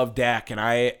really love Dak,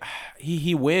 and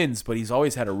he wins, but he's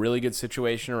always had a really good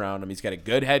situation around him. He's got a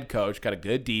good head coach, got a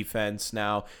good defense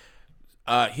now.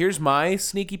 Here's my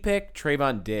sneaky pick,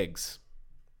 Trayvon Diggs.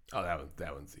 Oh,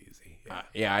 that one's easy. Yeah,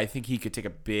 Yeah, I think he could take a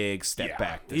big step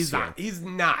back this year. He's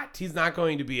not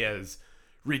going to be as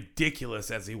ridiculous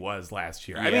as he was last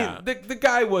year. I Yeah. mean, the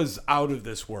guy was out of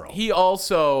this world. He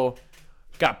also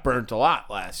got burnt a lot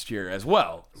last year as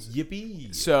well.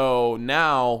 Yippee. So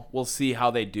now we'll see how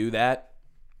they do that.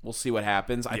 We'll see what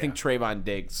happens. I think Trayvon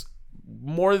Diggs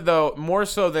more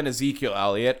so than Ezekiel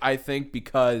Elliott, I think,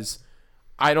 because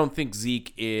I don't think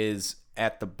Zeke is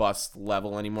at the bust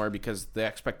level anymore because the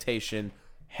expectation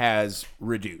has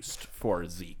reduced for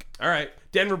Zeke. All right.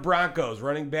 Denver Broncos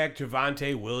running back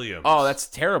Javonte Williams. Oh, that's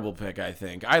a terrible pick, I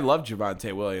think. I love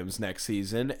Javonte Williams next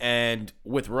season. And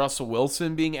with Russell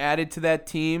Wilson being added to that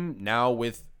team, now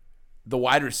with the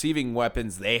wide receiving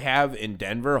weapons they have in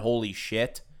Denver, holy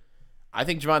shit. I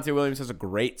think Javonte Williams has a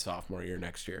great sophomore year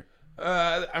next year.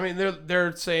 I mean,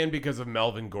 they're saying because of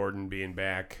Melvin Gordon being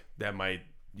back, that might,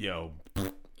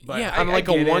 But yeah, on like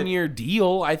a 1-year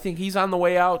deal, I think he's on the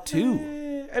way out too.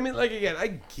 I mean, like, again,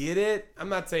 I get it. I'm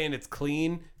not saying it's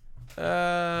clean.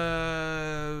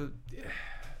 Yeah,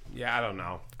 I don't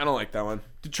know. I don't like that one.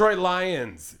 Detroit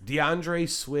Lions, DeAndre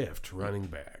Swift, running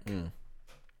back.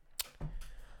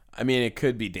 I mean, it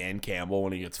could be Dan Campbell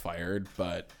when he gets fired,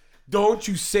 but Don't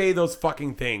you say those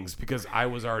fucking things because I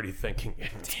was already thinking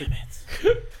it. damn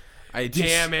it.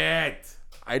 Damn it.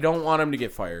 I don't want him to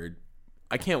get fired.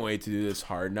 I can't wait to do this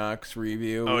Hard Knocks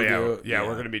review. Oh, we yeah. do. Yeah,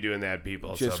 we're going to be doing that,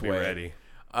 people, Just so be wait. ready.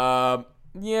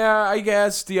 Yeah, I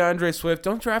guess DeAndre Swift.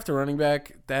 Don't draft a running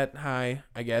back that high,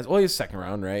 I guess. Well, he's second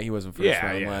round, right? He wasn't first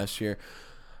round last year.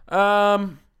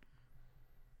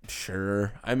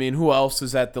 Sure. I mean, who else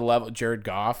is at the level? Jared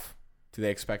Goff. Do they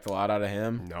expect a lot out of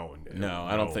him? No,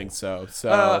 I don't think so.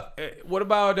 So, what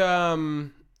about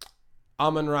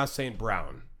Amon-Ra St.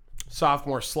 Brown?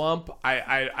 Sophomore slump.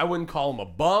 I wouldn't call him a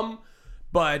bum,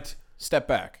 but step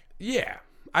back. yeah,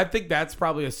 I think that's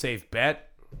probably a safe bet.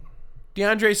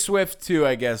 DeAndre Swift, too,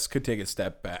 I guess, could take a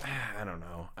step back. I don't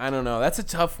know. That's a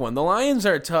tough one. The Lions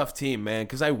are a tough team, man,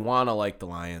 because I want to like the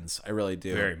Lions. I really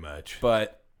do. Very much.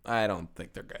 But I don't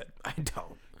think they're good. I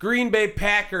don't. Green Bay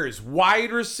Packers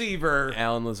wide receiver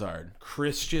Alan Lazard.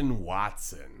 Christian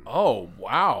Watson. Oh,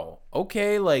 wow.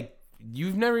 Okay, like,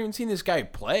 you've never even seen this guy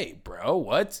play, bro.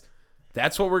 What?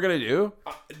 That's what we're going to do?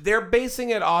 They're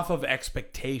basing it off of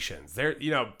expectations. A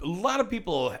lot of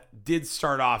people did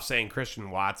start off saying Christian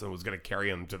Watson was going to carry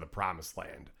them to the promised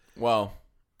land. Well,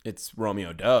 it's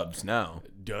Romeo Dubs now.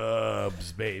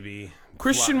 Dubs, baby.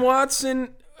 Christian Watson,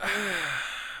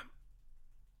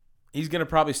 he's going to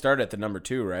probably start at the number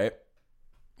 2, right?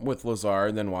 With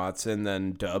Lazard, then Watson,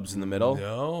 then Dubs in the middle.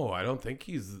 No, I don't think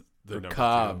he's the number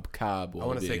Cobb. 2. Cobb will I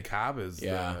want to be. say Cobb is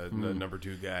Yeah. the number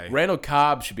 2 guy. Randall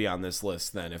Cobb should be on this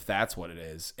list then, if that's what it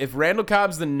is. If Randall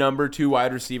Cobb's the number 2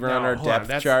 wide receiver on our hold on.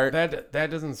 depth chart, That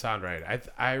doesn't sound right.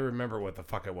 I remember what the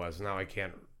fuck it was. Now I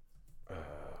can't.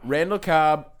 Randall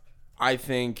Cobb, I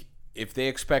think if they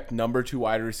expect number 2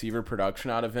 wide receiver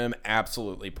production out of him,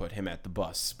 absolutely put him at the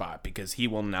bust spot because he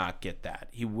will not get that.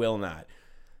 He will not.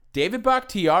 David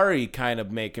Bakhtiari kind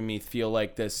of making me feel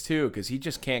like this too because he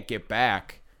just can't get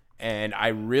back. And I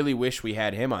really wish we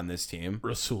had him on this team.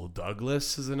 Rasul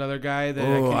Douglas is another guy that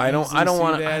I don't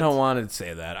want to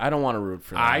say that. I don't want to root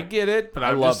for that. I get it, but I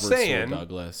I'm love just Rasul saying.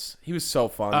 Douglas. He was so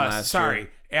fun last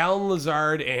year. Alan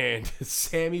Lazard and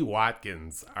Sammy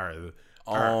Watkins are.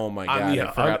 Oh my god! on the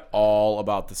I forgot all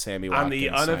about the Sammy Watkins on the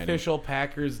signing. unofficial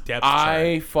Packers depth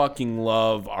I chart. fucking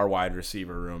love our wide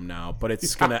receiver room now, but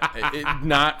it's gonna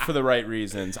not for the right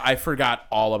reasons. I forgot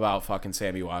all about fucking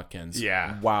Sammy Watkins.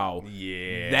 Yeah. Wow.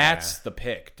 Yeah. That's the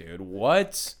pick, dude.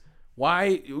 What?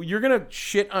 Why you're gonna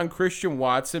shit on Christian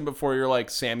Watson before you're like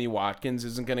Sammy Watkins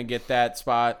isn't gonna get that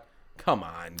spot? Come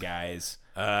on, guys.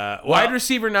 Wide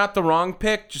receiver, not the wrong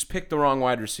pick. Just pick the wrong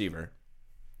wide receiver.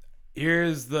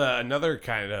 Here's another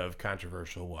kind of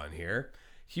controversial one here.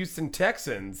 Houston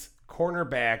Texans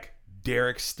cornerback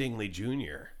Derek Stingley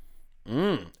Jr.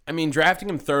 I mean, drafting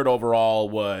him 3rd overall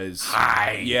was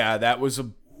High. Yeah, that was a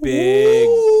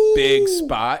big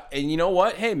spot. And you know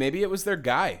what? Hey, maybe it was their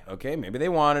guy. Okay, maybe they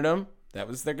wanted him. That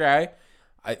was their guy.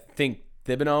 I think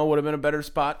Thibodeau would have been a better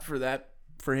spot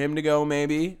for him to go,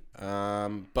 maybe.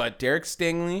 But Derek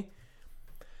Stingley,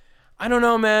 I don't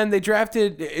know, man. They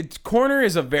drafted corner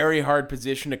is a very hard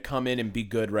position to come in and be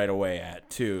good right away at,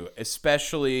 too,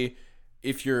 especially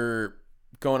if you're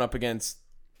going up against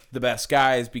the best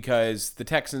guys because the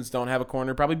Texans don't have a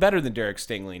corner probably better than Derek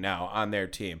Stingley now on their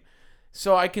team.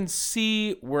 So I can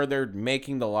see where they're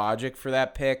making the logic for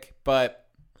that pick, but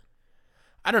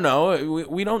I don't know.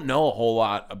 We don't know a whole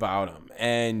lot about him,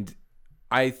 and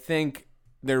I think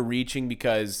they're reaching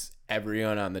because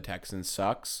everyone on the Texans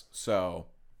sucks. So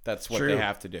That's what True. they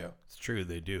have to do. It's true,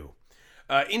 they do.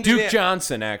 Duke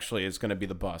Johnson actually is going to be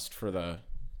the bust for the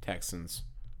Texans.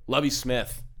 Lovie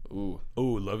Smith. Ooh.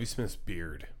 Ooh, Lovie Smith's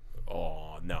beard.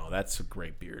 Oh, no, that's a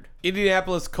great beard.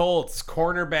 Indianapolis Colts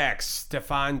cornerback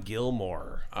Stephon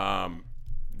Gilmore.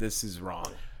 This is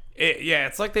wrong.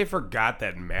 It's like they forgot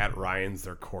that Matt Ryan's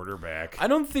their quarterback. I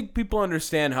don't think people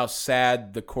understand how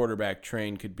sad the quarterback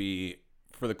train could be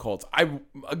for the Colts.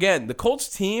 The Colts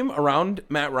team around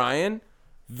Matt Ryan,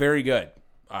 very good.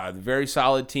 Very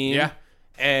solid team. Yeah.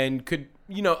 And could,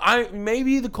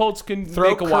 maybe the Colts can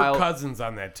Throw make a Kirk wild. Cousins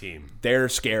on that team. They're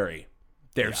scary.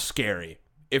 They're scary.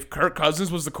 If Kirk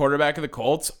Cousins was the quarterback of the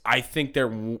Colts, I think for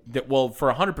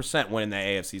 100% winning the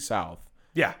AFC South.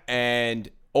 Yeah. And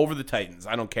over the Titans.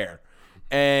 I don't care.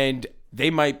 And they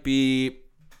might be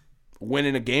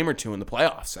winning a game or two in the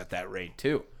playoffs at that rate,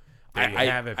 too. There you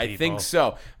have it, I people. think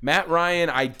so. Matt Ryan,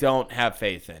 I don't have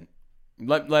faith in.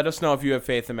 Let us know if you have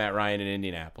faith in Matt Ryan in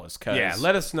Indianapolis. Yeah,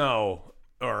 let us know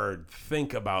or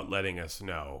think about letting us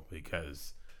know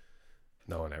because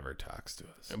no one ever talks to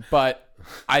us. But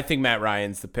I think Matt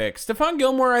Ryan's the pick. Stephon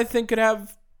Gilmore, I think, could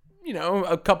have,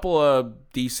 a couple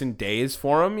of decent days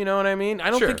for him. You know what I mean?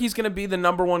 I don't think he's going to be the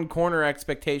number one corner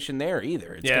expectation there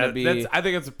either. It's going to be. I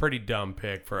think it's a pretty dumb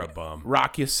pick for a bum.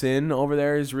 Rock Ya-Sin over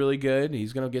there is really good.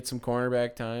 He's going to get some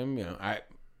cornerback time.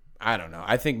 I don't know.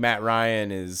 I think Matt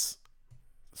Ryan is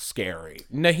scary.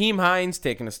 Naheem Hines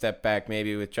taking a step back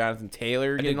maybe with Jonathan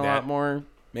Taylor getting a lot more,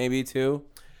 maybe too.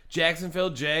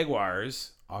 Jacksonville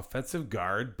Jaguars offensive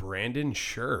guard Brandon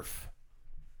Scherf.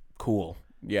 Cool.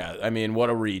 Yeah, I mean, what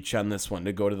a reach on this one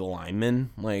to go to the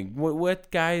lineman. Like,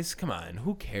 what guys? Come on.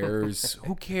 Who cares?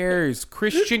 Who cares?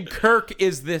 Christian Kirk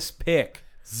is this pick.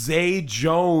 Zay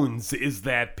Jones is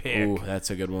that pick. Ooh, that's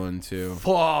a good one, too.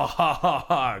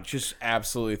 Fuck. Just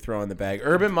absolutely throwing the bag.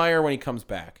 Urban Meyer when he comes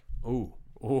back. Ooh.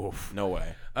 Oof. No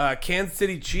way. Kansas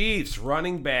City Chiefs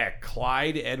running back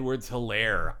Clyde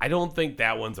Edwards-Helaire. I don't think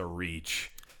that one's a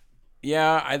reach.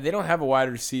 Yeah, they don't have a wide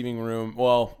receiving room.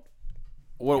 Well,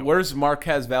 where's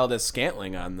Marquez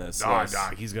Valdez-Scantling on this list?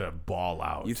 Nah, he's going to ball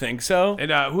out. You think so?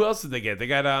 And who else did they get? They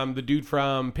got the dude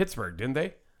from Pittsburgh, didn't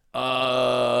they?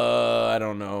 I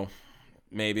don't know.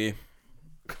 Maybe.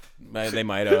 They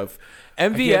might have. MVS. I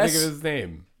can't think of his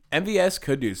name. MVS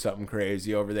could do something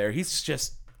crazy over there. He's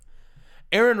just...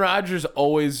 Aaron Rodgers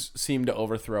always seemed to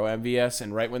overthrow MVS,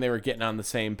 and right when they were getting on the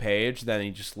same page, then he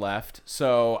just left.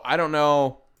 So I don't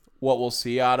know what we'll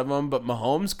see out of him, but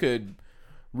Mahomes could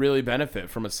really benefit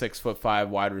from a 6'5"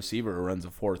 wide receiver who runs a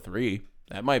 4.3.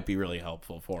 That might be really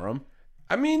helpful for him.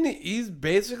 I mean, he's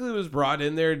basically was brought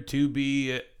in there to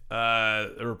be a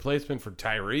replacement for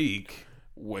Tyreek,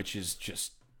 which is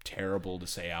just terrible to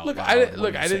say out loud.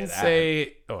 I didn't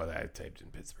say. Oh, I typed in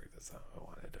Pittsburgh. That's not what I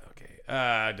wanted.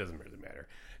 Okay, it doesn't really matter.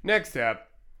 Next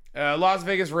up, Las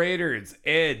Vegas Raiders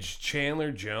edge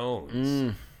Chandler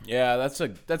Jones. Yeah, that's a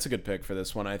good pick for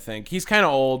this one. I think he's kind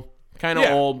of old.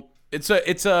 Old. It's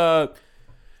a.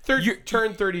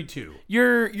 Turn 32.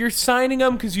 You're signing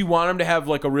him because you want him to have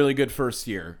like a really good first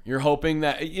year. You're hoping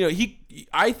that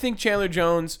I think Chandler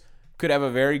Jones could have a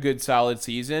very good solid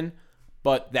season,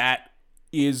 but that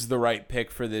is the right pick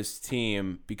for this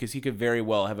team because he could very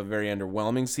well have a very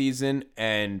underwhelming season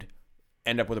and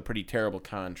end up with a pretty terrible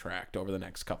contract over the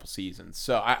next couple seasons.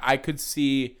 So I could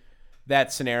see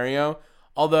that scenario.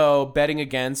 Although betting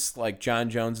against like John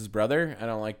Jones' brother, I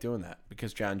don't like doing that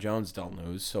because John Jones don't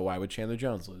lose. So why would Chandler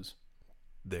Jones lose?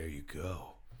 There you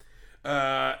go.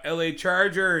 LA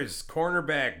Chargers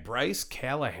cornerback Bryce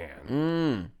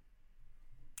Callahan.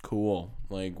 Cool.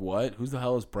 Like what? Who the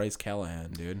hell is Bryce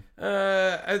Callahan, dude?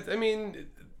 I mean,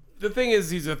 the thing is,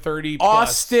 he's a 30.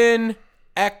 Austin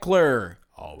Eckler.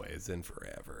 Always and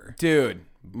forever. Dude,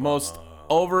 most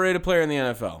overrated player in the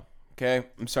NFL. Okay?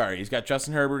 I'm sorry. He's got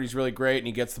Justin Herbert. He's really great, and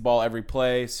he gets the ball every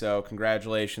play. So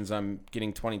congratulations on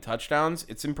getting 20 touchdowns.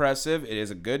 It's impressive. It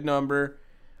is a good number.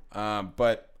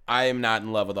 But I am not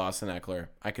in love with Austin Eckler.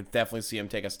 I could definitely see him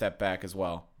take a step back as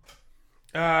well.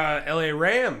 LA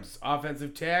Rams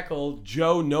offensive tackle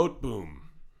Joe Noteboom.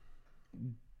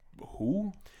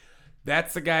 Who?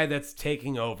 That's the guy that's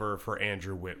taking over for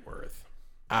Andrew Whitworth.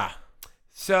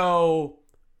 So,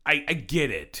 I get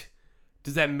it.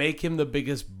 Does that make him the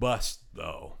biggest bust,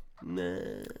 though? Nah.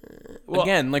 Well,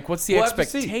 again, like, what's the we'll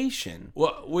expectation?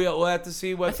 Well, we'll have to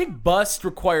see what... I think bust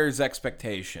requires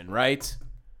expectation, right?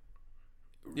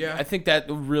 Yeah. I think that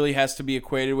really has to be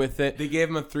equated with it. They gave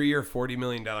him a 3-year, $40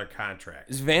 million contract.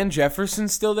 Is Van Jefferson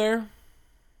still there?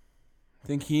 I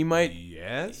think he might...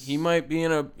 Yes. He might be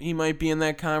in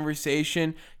that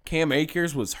conversation. Cam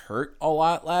Akers was hurt a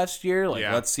lot last year.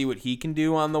 Let's see what he can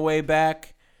do on the way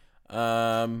back.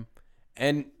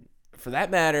 And for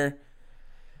that matter,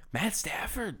 Matt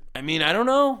Stafford. I mean, I don't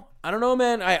know.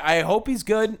 Man. I hope he's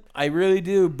good. I really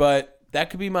do. But that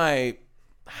could be my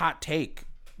hot take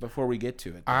before we get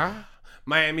to it.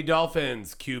 Miami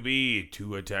Dolphins QB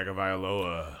Tua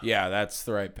Tagovailoa. Yeah, that's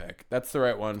the right pick. That's the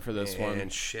right one for this one. And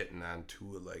shitting on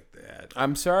Tua like that.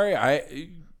 I'm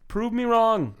sorry. Prove me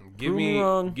wrong. Give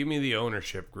me the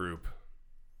ownership group.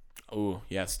 Oh,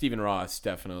 yeah, Stephen Ross,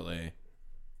 definitely.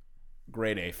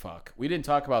 Grade A fuck. We didn't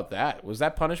talk about that. Was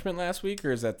that punishment last week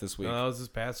or is that this week? No, that was this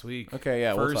past week. Okay,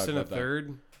 yeah, we'll talk First and a about that.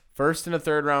 third. First and a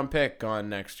third round pick gone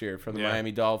next year from the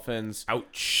Miami Dolphins.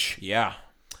 Ouch. Yeah.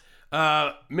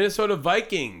 Minnesota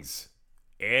Vikings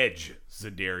edge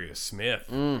Zadarius Smith.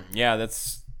 Yeah,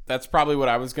 that's probably what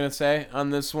I was going to say on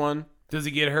this one. Does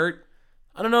he get hurt?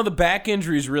 I don't know. The back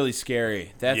injury is really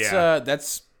scary.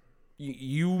 That's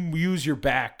you use your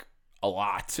back a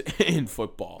lot in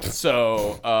football.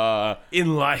 So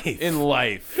In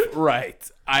life.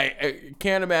 Right. I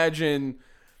can't imagine.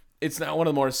 It's not one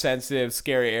of the more sensitive,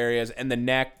 scary areas, and the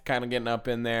neck kind of getting up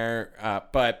in there.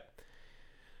 But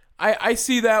I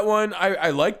see that one.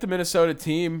 I like the Minnesota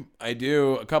team. I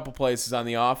do. A couple places on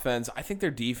the offense. I think their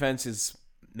defense is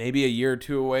maybe a year or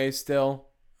two away still.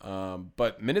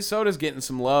 But Minnesota's getting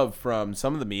some love from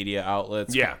some of the media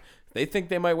outlets. Yeah. They think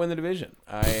they might win the division.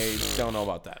 I don't know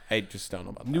about that. I just don't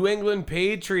know about that. New England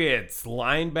Patriots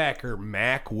linebacker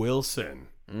Mac Wilson.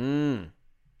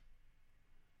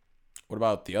 What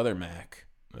about the other Mac?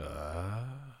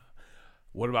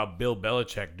 What about Bill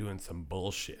Belichick doing some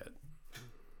bullshit?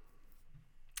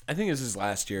 I think this is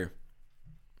last year.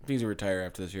 I think he's going to retire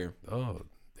after this year. Oh,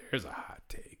 there's a hot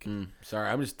take. Sorry,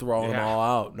 I'm just throwing them all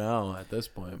out now at this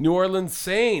point. New Orleans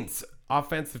Saints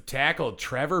offensive tackle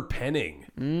Trevor Penning.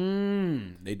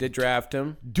 They did draft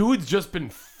him. Dude's just been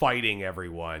fighting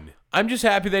everyone. I'm just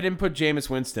happy they didn't put Jameis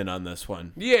Winston on this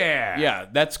one. Yeah. Yeah,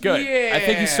 that's good. Yeah. I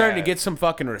think he's starting to get some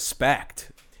fucking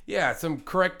respect. Yeah, some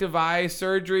corrective eye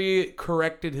surgery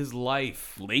corrected his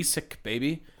life. LASIK,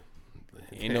 baby.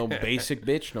 Ain't no basic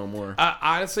bitch no more.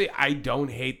 Honestly, I don't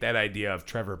hate that idea of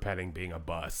Trevor Penning being a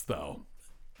bust, though.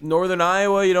 Northern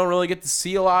Iowa, you don't really get to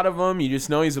see a lot of him. You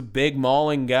just know he's a big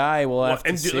mauling guy. We'll have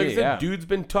to see. Like I said, dude's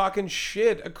been talking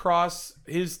shit across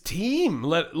his team,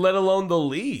 let alone the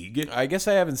league. I guess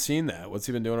I haven't seen that. What's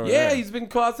he been doing over there? Yeah, he's been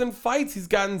causing fights. He's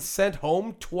gotten sent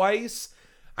home twice.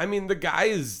 I mean, the guy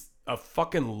is a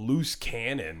fucking loose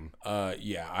cannon.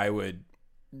 Yeah, I would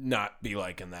not be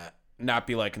liking that. Not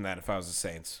be liking that if I was the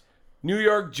Saints. New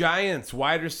York Giants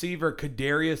wide receiver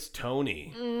Kadarius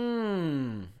Toney.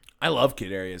 I love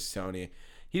Kadarius Toney.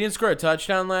 He didn't score a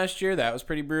touchdown last year. That was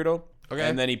pretty brutal. Okay.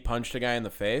 And then he punched a guy in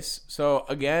the face. So,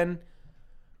 again,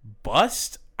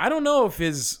 bust. I don't know if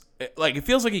it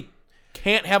feels like he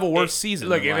can't have a worse season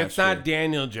Look, than if last it's not year.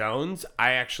 Daniel Jones,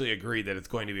 I actually agree that it's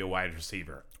going to be a wide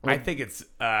receiver. I think it's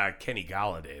Kenny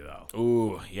Galladay, though.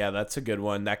 Ooh, yeah, that's a good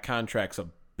one. That contract's a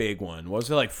big one. What was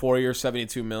it, like 4 years,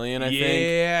 $72 million, I think?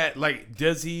 Yeah, like,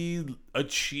 does he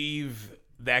achieve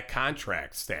that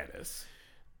contract status?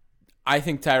 I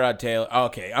think Tyrod Taylor.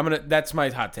 Okay, that's my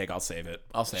hot take. I'll save it.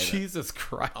 Jesus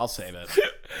Christ. I'll save it.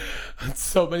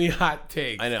 So many hot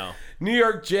takes. I know. New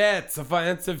York Jets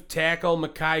offensive tackle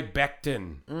Mekhi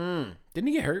Becton. Didn't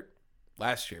he get hurt?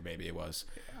 Last year, maybe it was.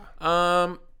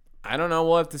 Yeah. I don't know.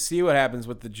 We'll have to see what happens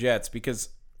with the Jets because,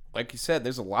 like you said,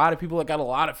 there's a lot of people that got a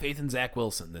lot of faith in Zach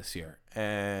Wilson this year.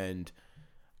 And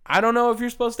I don't know if you're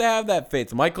supposed to have that faith.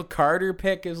 The Michael Carter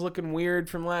pick is looking weird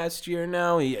from last year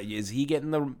now. Is he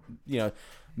getting the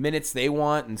minutes they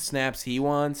want and snaps he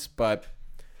wants? But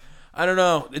I don't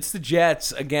know. It's the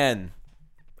Jets again.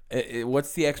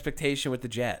 What's the expectation with the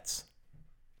Jets?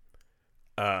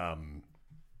 To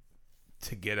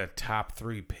get a top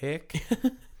 3 pick?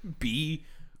 Be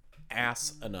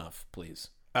ass enough, please.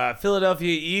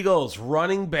 Philadelphia Eagles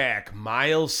running back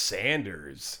Miles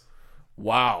Sanders.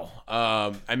 Wow.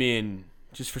 I mean,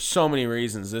 just for so many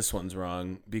reasons, this one's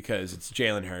wrong because it's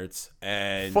Jalen Hurts.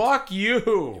 And fuck you.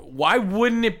 Why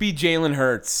wouldn't it be Jalen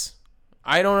Hurts?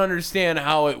 I don't understand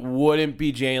how it wouldn't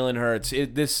be Jalen Hurts.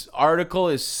 This article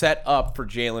is set up for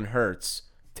Jalen Hurts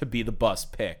to be the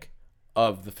bust pick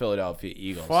of the Philadelphia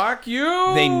Eagles. Fuck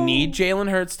you. They need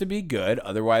Jalen Hurts to be good.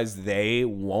 Otherwise, they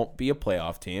won't be a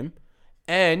playoff team.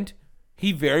 And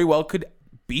he very well could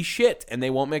be shit, and they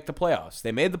won't make the playoffs.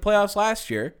 They made the playoffs last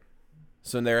year,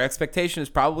 so their expectation is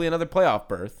probably another playoff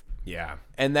berth. Yeah.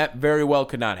 And that very well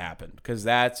could not happen because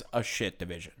that's a shit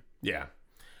division. Yeah.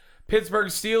 Pittsburgh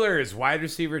Steelers wide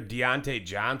receiver Deontay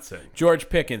Johnson. George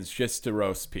Pickens just to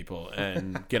roast people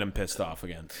and get them pissed off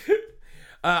again.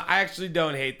 I actually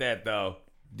don't hate that, though.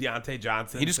 Deontay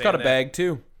Johnson. He just got a bag,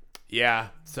 too. Yeah.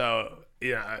 So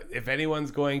if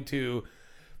anyone's going to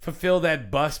fulfill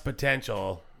that bust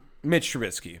potential, Mitch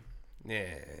Trubisky. yeah.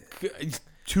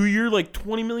 2-year, like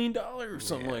 $20 million or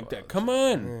something like that. Come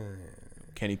on.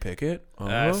 Kenny Pickett.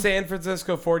 San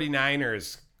Francisco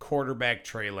 49ers quarterback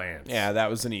Trey Lance. Yeah, that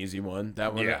was an easy one.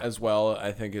 That one Yeah. as well,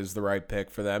 I think, is the right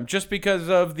pick for them, just because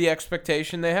of the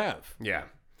expectation they have. Yeah.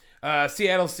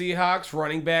 Seattle Seahawks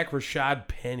running back Rashad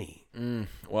Penny.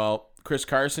 Well, Chris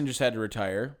Carson just had to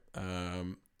retire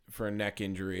for a neck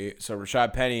injury, so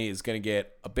Rashad Penny is going to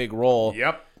get a big role.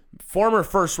 Yep. Former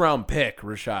first-round pick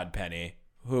Rashad Penny,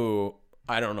 who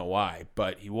I don't know why,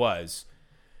 but he was.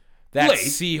 That Late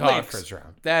Seahawks first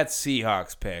round. That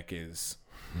Seahawks pick is,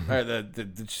 or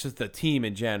just the team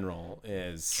in general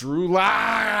is, Drew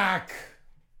Lock.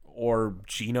 or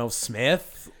Geno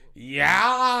Smith.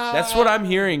 Yeah. That's what I'm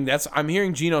hearing. I'm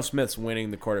hearing Geno Smith's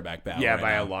winning the quarterback battle. Yeah, right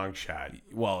by now. a long shot.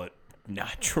 Well,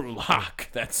 not Drew Lock.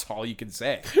 That's all you can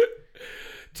say.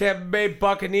 Tampa Bay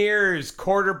Buccaneers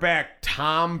quarterback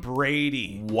Tom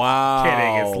Brady. Wow.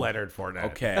 Kidding, it's Leonard Fournette.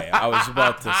 Okay, I was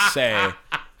about to say,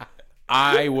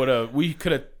 we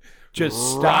could have just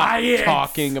stopped Riots.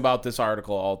 talking about this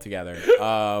article altogether.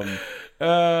 So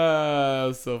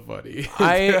funny.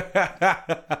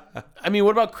 I mean,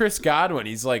 what about Chris Godwin?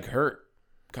 He's like hurt,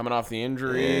 coming off the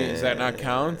injury. Does that not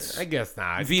count? I guess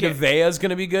not. Vita Vea's going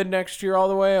to be good next year all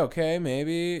the way. Okay,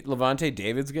 maybe. Levante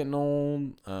David's getting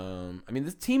old. I mean,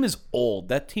 this team is old.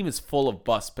 That team is full of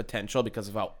bust potential because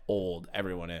of how old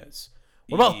everyone is.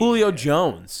 What about Julio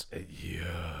Jones?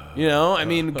 Yeah. You know, I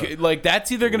mean, like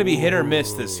that's either going to be hit or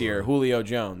miss this year, Julio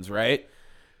Jones, right?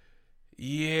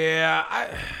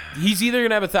 Yeah. He's either going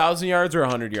to have 1,000 yards or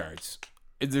 100 yards.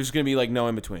 There's going to be like no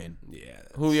in between. Yeah.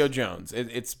 Julio Jones.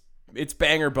 It's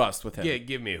bang or bust with him. Yeah,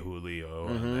 give me a Julio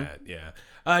on that.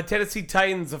 Yeah. Tennessee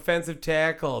Titans offensive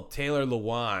tackle Taylor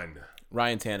Lewan.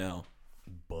 Ryan Tannehill.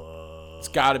 It's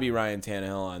got to be Ryan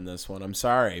Tannehill on this one. I'm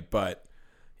sorry, but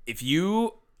if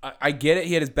you, I get it.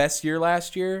 He had his best year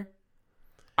last year.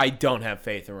 I don't have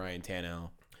faith in Ryan Tannehill.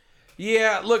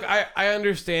 Yeah, look, I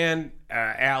understand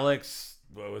Alex,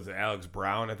 what was it, Alex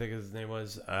Brown, I think his name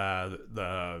was,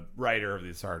 the writer of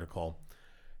this article,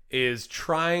 is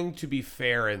trying to be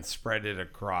fair and spread it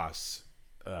across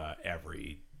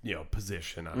every,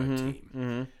 position on a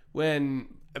team. When,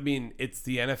 I mean, it's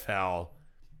the NFL.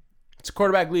 It's a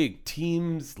quarterback league.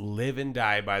 Teams live and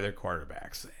die by their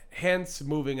quarterbacks. Hence,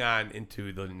 moving on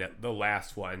into the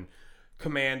last one,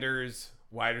 Commanders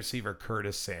wide receiver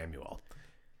Curtis Samuel.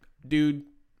 Dude,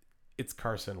 it's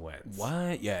Carson Wentz.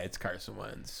 What? Yeah, it's Carson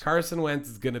Wentz. Carson Wentz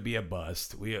is going to be a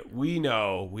bust. We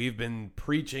know. We've been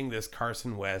preaching this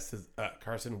Carson Wentz is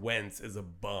a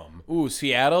bum. Ooh,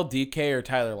 Seattle, DK or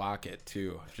Tyler Lockett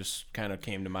too. Just kind of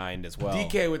came to mind as well.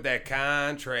 DK with that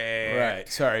contract. Right.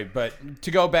 Sorry, but to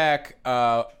go back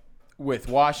with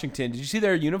Washington, did you see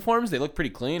their uniforms? They look pretty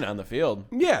clean on the field.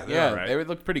 Yeah, Yeah, right. they would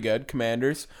look pretty good.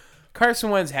 Commanders. Carson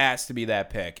Wentz has to be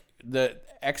that pick. The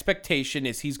expectation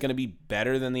is he's going to be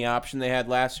better than the option they had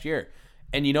last year.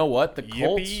 And you know what?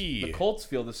 Yippee. The Colts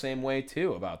feel the same way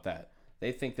too about that.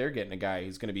 They think they're getting a guy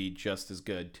who's going to be just as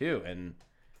good too. And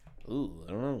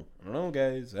I don't know,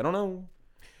 guys. I don't know.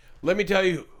 Let me tell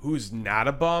you who's not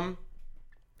a bum.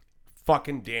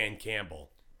 Fucking Dan Campbell.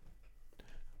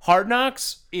 Hard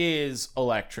Knocks is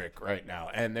electric right now,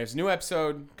 and there's a new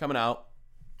episode coming out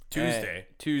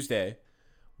Tuesday.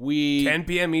 We 10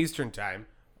 p.m. Eastern time.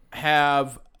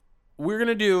 we're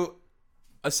gonna do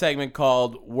a segment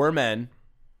called "We're Men,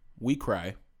 We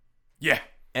Cry," Yeah.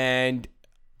 and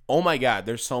oh my God,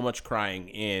 there's so much crying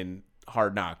in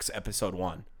Hard Knocks episode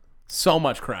 1. So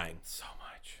much crying. So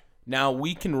much. Now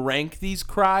we can rank these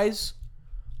cries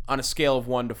on a scale of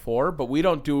 1 to 4, but we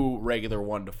don't do regular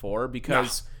 1 to 4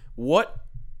 because what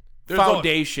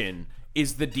foundation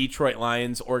is the Detroit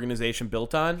Lions organization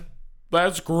built on?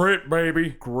 That's grit,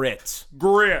 baby. Grit.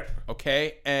 Grit.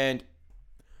 Okay? And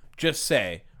just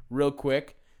say, real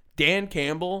quick, Dan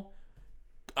Campbell,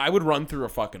 I would run through a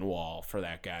fucking wall for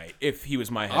that guy if he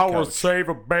was my head I will coach. save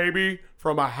a baby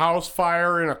from a house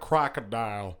fire and a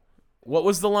crocodile. What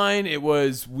was the line? It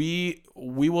was, we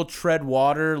will tread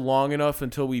water long enough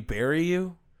until we bury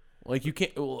you. Like, you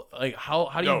can't, like, how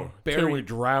do you till we bury?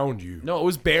 drowned you. No, it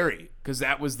was bury, because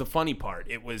that was the funny part.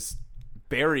 It was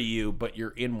bury you, but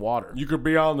you're in water. You could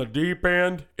be on the deep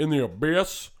end in the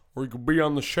abyss, or you could be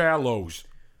on the shallows.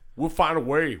 We'll find a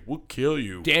way. We'll kill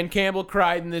you. Dan Campbell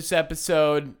cried in this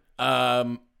episode.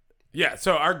 Yeah,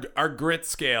 so our grit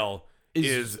scale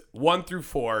is 1 through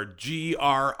 4,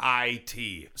 GRIT.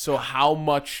 So how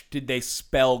much did they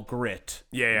spell grit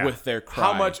with their cry?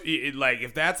 How much, like,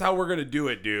 if that's how we're going to do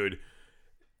it, dude,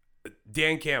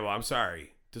 Dan Campbell, I'm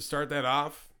sorry. To start that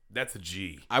off, That's a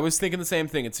G. I was thinking the same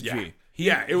thing. It's a G.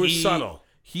 It was subtle.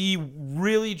 He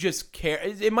really just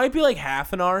cares. It might be like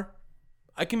half an R.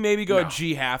 I can maybe go a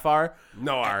G half R.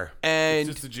 No R. And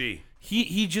it's just a G.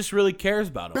 He just really cares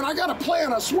about him. Man, I got a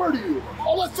plan, I swear to you.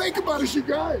 All I think about is you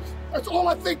guys. That's all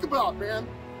I think about, man.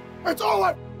 That's all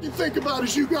I think about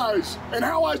is you guys and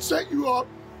how I set you up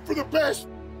for the best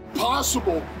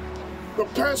possible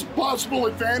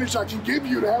advantage I can give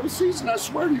you to have a season. I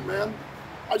swear to you, man.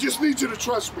 I just need you to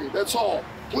trust me. That's all.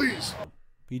 Please.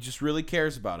 He just really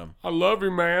cares about him. I love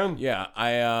you, man. Yeah,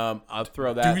 I'll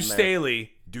throw that.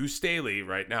 Deuce Staley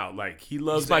right now. Like, he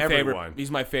loves He's my everyone. favorite.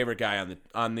 He's my favorite guy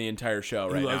on the entire show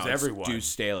right now. He loves everyone. Deuce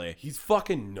Staley. He's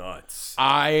fucking nuts.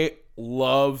 I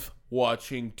love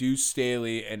watching Deuce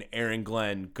Staley and Aaron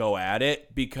Glenn go at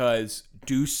it because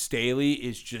Deuce Staley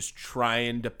is just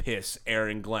trying to piss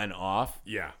Aaron Glenn off.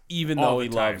 Yeah. Even All though the he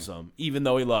time. loves him. Even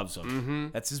though he loves him. Mm-hmm.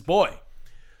 That's his boy.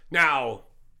 Now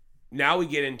we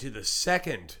get into the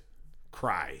second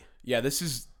cry. Yeah, this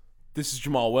is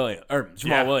Jamal Williams.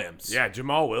 Williams. Yeah,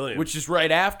 Jamal Williams. Which is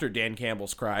right after Dan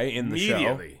Campbell's cry in the show.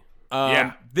 Immediately.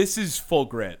 This is full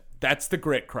grit. That's the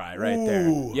grit cry right there.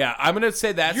 Yeah, I'm going to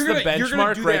say that's the benchmark you're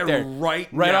gonna do right that there.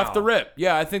 right off now. the rip.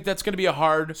 Yeah, I think that's going to be a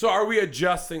hard... So are we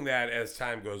adjusting that as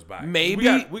time goes by?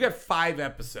 Maybe. We got 5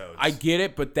 episodes. I get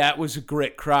it, but that was a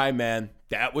grit cry, man.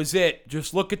 That was it.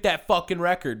 Just look at that fucking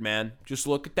record, man. Just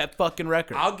look at that fucking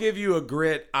record. I'll give you a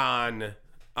grit on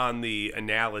the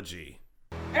analogy.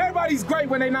 Everybody's great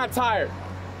when they're not tired.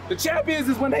 The champions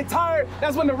is when they tired,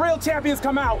 that's when the real champions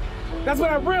come out. That's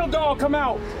when a real dog come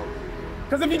out.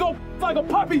 Because if you go like a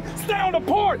puppy, stay on the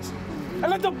porch and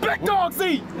let the big dogs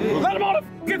eat. Let them on the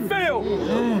fucking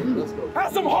field.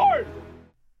 Have some heart.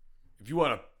 If you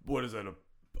want to,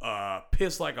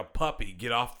 piss like a puppy,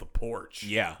 get off the porch.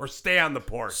 Yeah. Or stay on the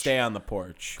porch. Stay on the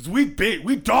porch. Because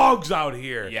we dogs out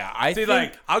here. Yeah, I See, think...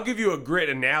 like, I'll give you a grit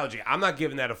analogy. I'm not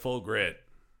giving that a full grit.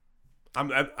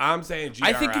 I'm saying GRI.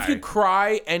 I think if you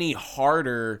cry any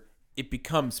harder, it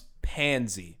becomes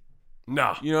pansy.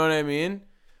 No. You know what I mean?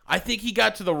 I think he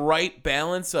got to the right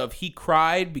balance of he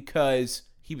cried because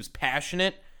he was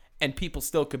passionate and people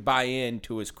still could buy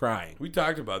into his crying. We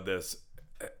talked about this.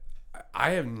 I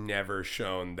have never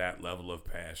shown that level of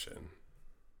passion.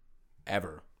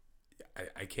 Ever.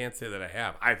 I can't say that I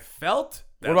have. I felt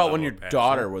that What about level when your of passion.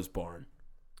 daughter was born?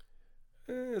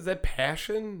 Is that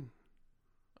passion?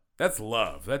 That's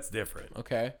love. That's different.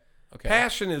 Okay.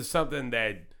 Passion is something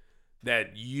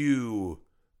that you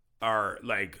are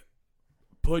like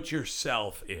put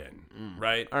yourself in,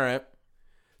 right? All right.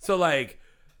 So like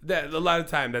that a lot of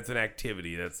time that's an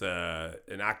activity, that's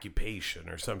an occupation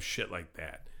or some shit like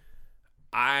that.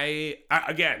 I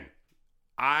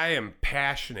am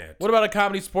passionate. What about a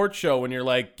comedy sports show when you're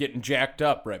like getting jacked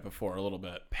up right before a little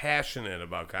bit? Passionate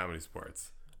about comedy sports.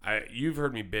 You've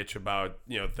heard me bitch about,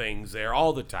 things there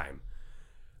all the time.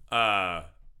 I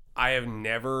have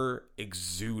never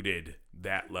exuded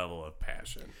that level of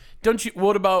passion. Don't you?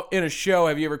 What about in a show?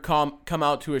 Have you ever come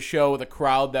out to a show with a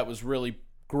crowd that was really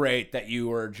great that you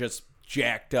were just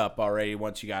jacked up already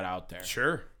once you got out there?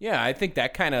 Sure. Yeah, I think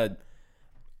that kind of...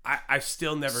 I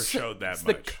still never showed that it's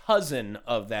much. the cousin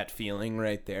of that feeling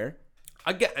right there.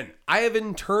 Again, I have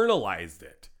internalized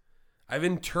it. I've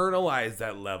internalized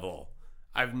that level.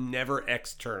 I've never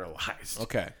externalized.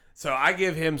 Okay. So I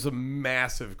give him some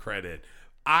massive credit.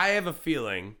 I have a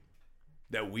feeling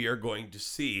that we are going to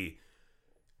see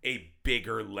a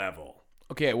bigger level.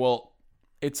 Okay, well,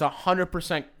 it's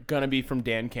 100% going to be from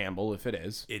Dan Campbell if it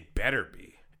is. It better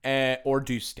be. Or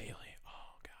Deuce Staley.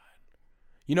 Oh, God.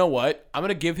 You know what? I'm going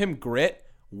to give him grit.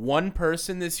 One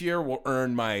person this year will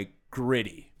earn my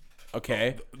gritty.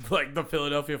 Okay? Like the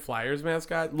Philadelphia Flyers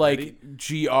mascot? Like Gritty?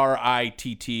 Gritty, not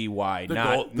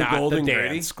golden the gritty?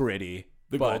 dance gritty.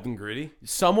 The but golden gritty?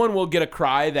 someone will get a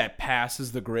cry that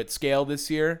passes the grit scale this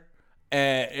year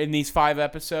in these 5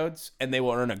 episodes, and they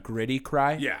will earn a gritty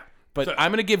cry. Yeah. But So-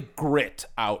 I'm going to give grit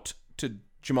out to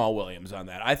Jamal Williams on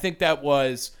that. I think that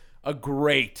was a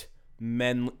great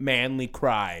manly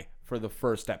cry for the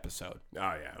first episode. Oh,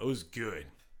 yeah. It was good.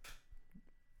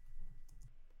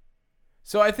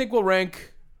 So I think we'll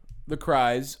rank the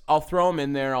cries. I'll throw them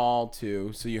in there all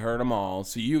too, so you heard them all,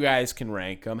 so you guys can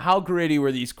rank them. How gritty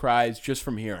were these cries just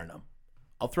from hearing them?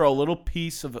 I'll throw a little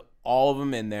piece of all of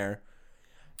them in there.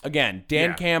 Again,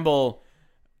 Dan Yeah. Campbell,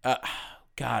 God,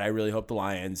 I really hope the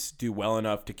Lions do well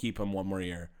enough to keep him one more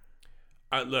year.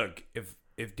 Look,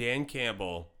 if Dan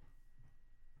Campbell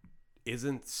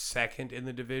isn't second in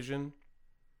the division,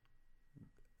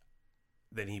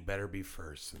 then he better be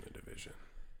first in the division.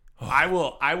 I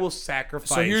will sacrifice.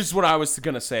 So here's what I was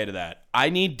going to say to that.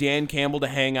 I need Dan Campbell to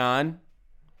hang on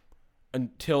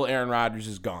until Aaron Rodgers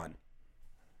is gone.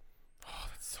 Oh,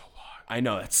 that's so long. I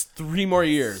know, that's 3 more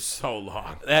years. So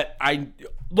long.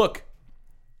 Look,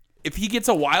 if he gets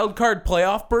a wild card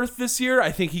playoff berth this year,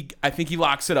 I think he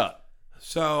locks it up.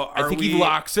 So I think he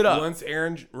locks it up. Once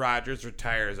Aaron Rodgers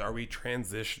retires, are we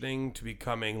transitioning to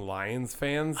becoming Lions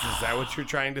fans? Is that what you're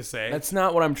trying to say? That's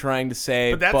not what I'm trying to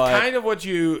say. but that's kind of what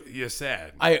you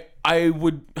said. I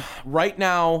would right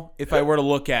now, if I were to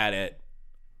look at it,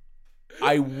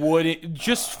 I wouldn't,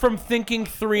 just from thinking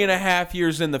 3.5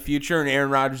 years in the future and Aaron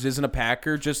Rodgers isn't a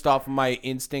Packer, just off of my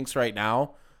instincts right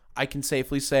now, I can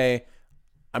safely say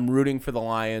I'm rooting for the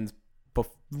Lions,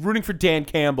 rooting for Dan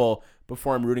Campbell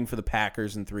before I'm rooting for the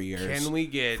Packers in 3 years. Can we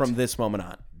get from this moment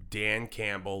on Dan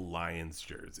Campbell Lions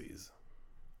jerseys?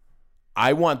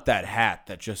 I want that hat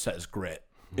that just says grit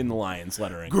in the Lions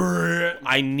lettering. Grit.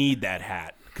 I need that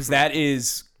hat because that.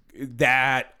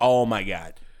 Oh my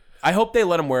God! I hope they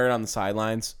let him wear it on the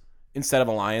sidelines instead of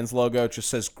a Lions logo. It just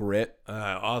says grit.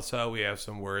 Also, we have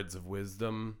some words of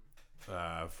wisdom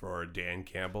for Dan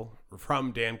Campbell.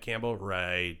 From Dan Campbell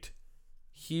right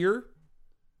here.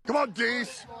 Come on,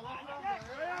 D's.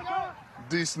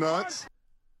 D's nuts.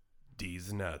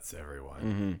 D's nuts,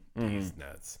 everyone. D's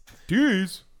nuts.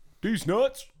 These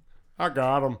nuts. I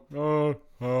got him.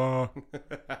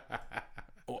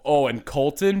 Oh, and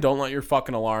Colton, don't let your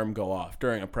fucking alarm go off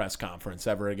during a press conference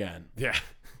ever again. Yeah.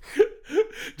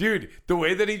 Dude, the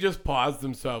way that he just paused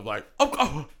himself like,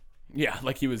 oh. Yeah,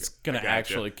 like he was going to gotcha.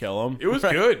 actually kill him. It was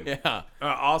good. Yeah.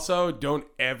 Also, don't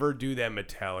ever do that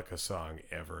Metallica song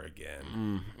ever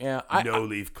again. Yeah. No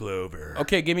Leaf Clover.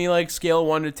 Okay, give me like scale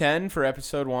 1 to 10 for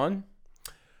episode 1.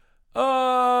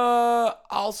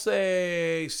 I'll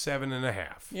say 7.5.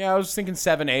 Yeah, I was thinking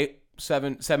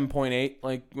 7.8,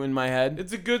 like in my head.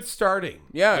 It's a good starting.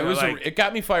 Yeah, You it know, was. like, It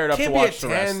got me fired up to can't be a watch the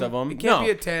 10. rest of them. It can't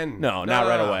be a 10. No, not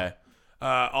right away.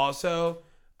 Also,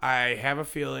 I have a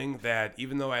feeling that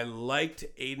even though I liked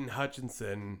Aiden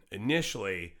Hutchinson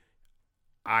initially,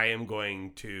 I am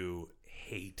going to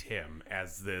hate him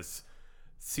as this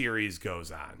series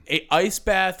goes on. Ice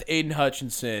Bath, Aiden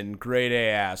Hutchinson, grade A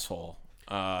asshole.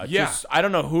 Yeah. Just, I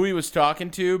don't know who he was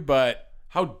talking to, but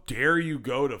How dare you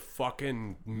go to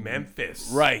fucking Memphis?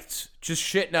 right, just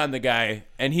shitting on the guy.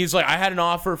 And he's like, I had an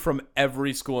offer from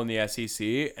every school in the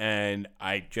SEC, and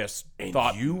I just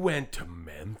thought you went to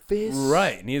Memphis?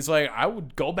 right. And he's like, I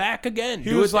would go back again.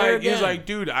 He was like,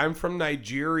 dude, I'm from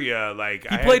Nigeria. Like,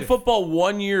 he played football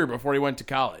 1 year before he went to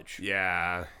college.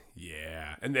 Yeah.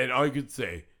 And then all you could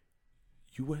say,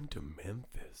 you went to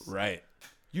Memphis. Right.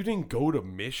 You didn't go to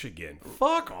Michigan.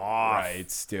 Fuck off.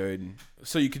 Right, dude.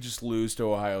 So you could just lose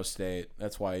to Ohio State.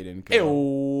 That's why you didn't go.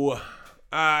 Ew.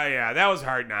 Yeah, that was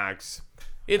Hard Knocks.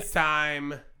 It's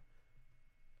time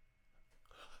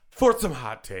for some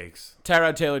hot takes.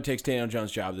 Tyrod Taylor takes Daniel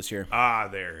Jones' job this year.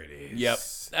 There it is. Yep.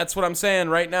 That's what I'm saying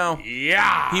right now.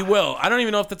 Yeah. He will. I don't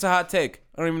even know if that's a hot take.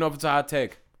 I'm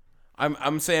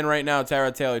saying right now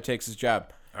Tyrod Taylor takes his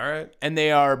job. All right. And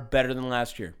they are better than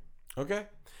last year. Okay.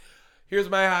 Here's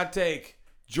my hot take.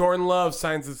 Jordan Love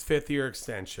signs his 5th-year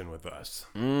extension with us.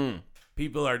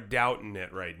 People are doubting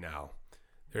it right now.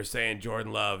 They're saying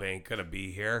Jordan Love ain't going to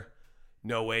be here.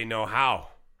 No way, no how.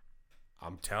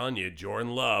 I'm telling you,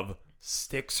 Jordan Love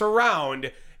sticks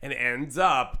around and ends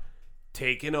up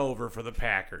taking over for the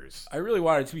Packers. I really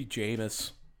want it to be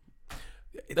Jameis.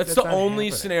 That's not the only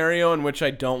happening. scenario in which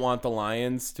I don't want the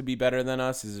Lions to be better than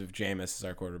us is if Jameis is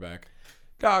our quarterback.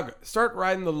 Dog, start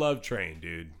riding the Love train,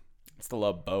 dude. It's the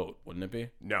Love boat, wouldn't it be?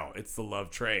 No, it's the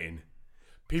Love train.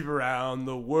 People around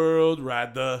the world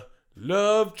ride the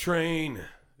Love train.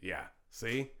 Yeah,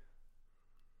 see?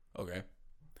 Okay.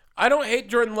 I don't hate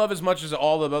Jordan Love as much as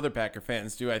all the other Packer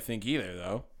fans do, I think, either,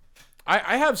 though.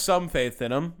 I have some faith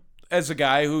in him as a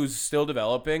guy who's still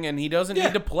developing, and he doesn't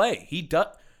need to play.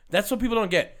 That's what people don't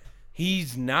get.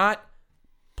 He's not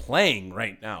playing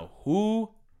right now. Who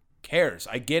cares?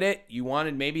 I get it. You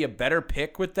wanted maybe a better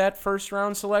pick with that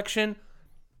first-round selection.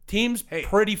 Team's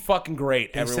pretty fucking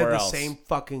great They everywhere said the else. same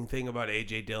fucking thing about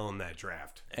A.J. Dillon that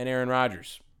draft. And Aaron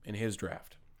Rodgers in his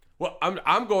draft. Well,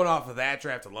 I'm going off of that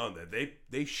draft alone. That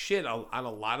they shit on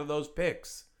a lot of those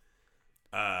picks.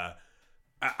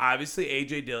 Obviously,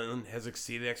 A.J. Dillon has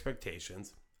exceeded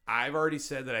expectations. I've already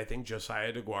said that I think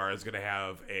Josiah DeGuara is going to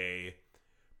have a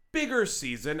bigger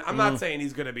season. I'm not saying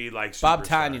he's going to be like Bob superstar.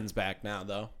 Tanyan's back now,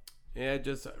 though. Yeah,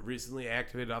 just recently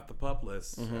activated off the pup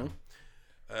list. So.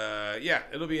 Yeah,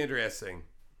 it'll be interesting.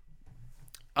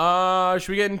 Should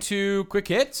we get into quick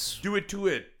hits? Do it to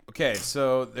it. Okay,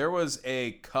 so there was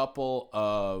a couple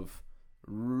of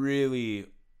really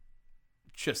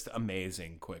just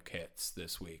amazing quick hits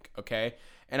this week, okay?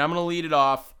 And I'm going to lead it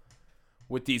off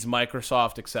with these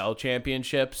Microsoft Excel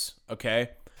championships, okay?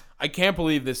 I can't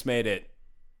believe this made it.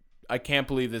 I can't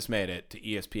believe this made it to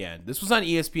ESPN. This was on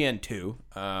ESPN 2.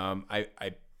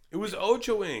 It was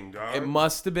Ochoing, dog. It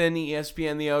must have been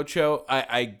ESPN the Ocho,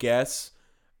 I guess.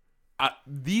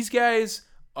 These guys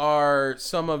are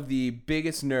some of the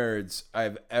biggest nerds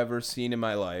I've ever seen in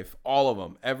my life. All of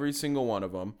them. Every single one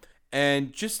of them.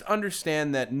 And just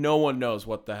understand that no one knows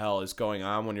what the hell is going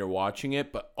on when you're watching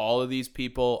it, but all of these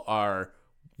people are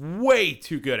way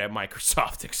too good at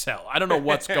Microsoft Excel. I don't know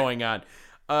what's going on.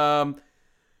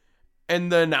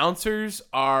 And the announcers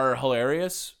are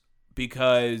hilarious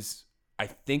because I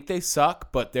think they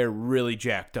suck, but they're really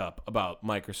jacked up about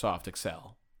Microsoft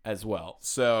Excel as well.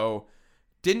 So,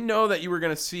 didn't know that you were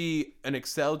going to see an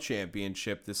Excel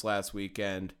championship this last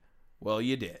weekend. Well,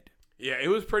 you did. Yeah, it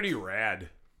was pretty rad.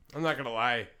 I'm not going to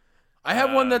lie. I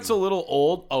have one that's a little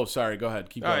old. Oh, sorry. Go ahead.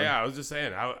 Keep going. Oh, yeah. I was just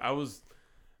saying. I was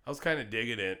kind of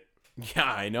digging it. Yeah,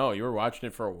 I know. You were watching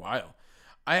it for a while.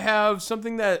 I have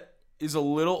something that is a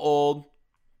little old,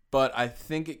 but I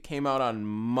think it came out on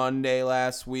Monday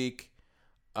last week.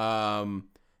 Ben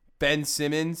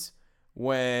Simmons,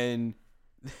 when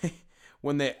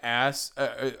they asked,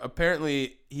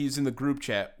 apparently he's in the group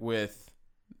chat with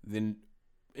the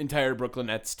entire Brooklyn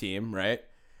Nets team, right?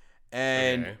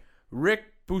 And Okay. Rick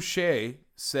Boucher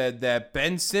said that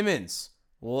Ben Simmons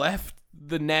left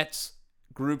the Nets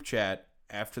group chat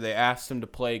after they asked him to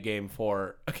play Game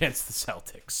 4 against the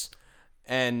Celtics.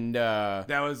 And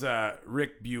That was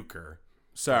Rick Bucher.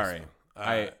 sorry,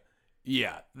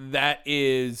 yeah, that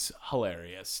is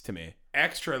hilarious to me.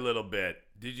 Extra little bit.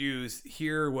 Did you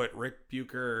hear what Rick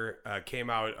Bucher came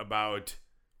out about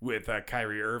with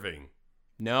Kyrie Irving?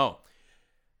 No.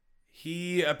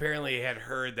 He apparently had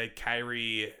heard that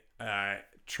Kyrie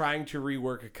trying to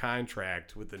rework a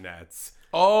contract with the Nets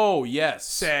Oh, yes.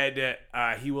 said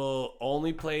he will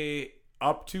only play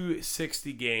up to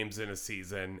 60 games in a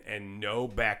season and no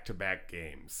back-to-back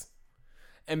games.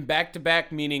 And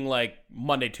back-to-back meaning like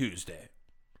Monday, Tuesday.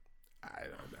 I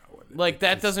don't know what it Like,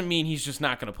 that means. doesn't mean he's just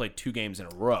not going to play 2 games in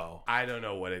a row. I don't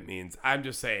know what it means. I'm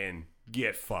just saying,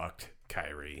 get fucked,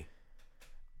 Kyrie.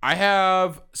 I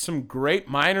have some great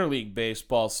minor league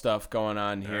baseball stuff going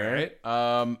on here.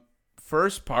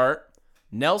 First part,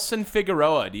 Nelson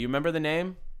Figueroa. Do you remember the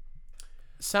name?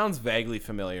 Sounds vaguely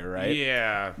familiar, right?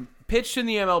 Yeah. Pitched in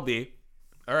the MLB.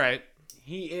 All right.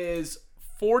 He is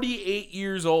 48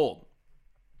 years old.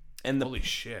 And the Holy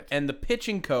shit. and the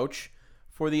pitching coach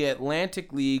for the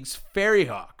Atlantic League's Ferry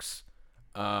Hawks,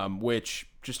 which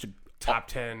just Top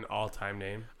 10 all-time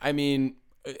name. I mean,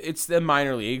 it's the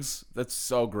minor leagues. That's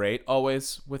so great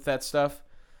always with that stuff.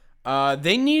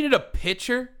 They needed a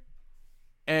pitcher,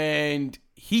 and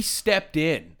he stepped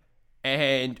in.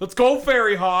 And Let's go,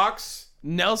 Ferry Hawks.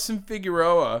 Nelson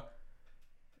Figueroa,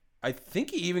 I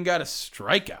think he even got a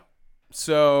strikeout.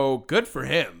 So good for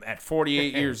him at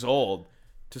 48 years old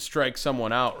to strike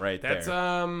someone out right That's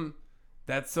there.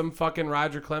 that's some fucking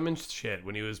Roger Clemens shit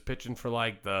when he was pitching for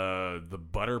like the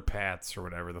Butter Pats or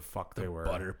whatever the fuck they were.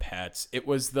 Butter Pats. It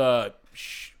was the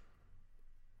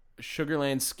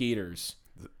Sugarland Skeeters.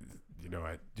 You know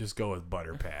what? Just go with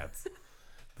Butter Pats.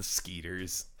 The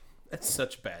Skeeters. That's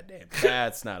such a bad name.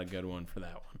 That's not a good one for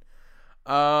that one.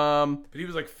 But he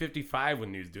was like 55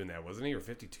 when he was doing that, wasn't he? Or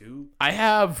 52? I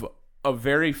have a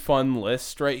very fun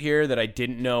list right here that I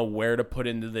didn't know where to put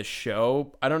into this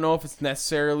show. I don't know if it's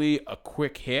necessarily a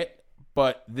quick hit,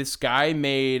 but this guy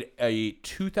made a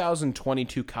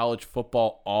 2022 college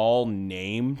football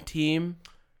all-name team.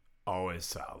 Always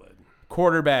solid.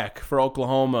 Quarterback for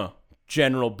Oklahoma,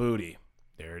 General Booty,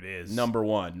 There it is. number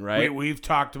 1, right? We've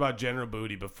talked about General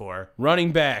Booty before.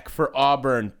 Running back for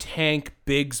Auburn, Tank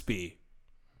Bigsby.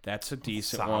 That's a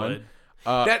decent Solid.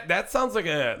 one. That sounds like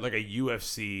a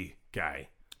UFC guy.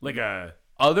 Like a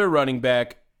Other running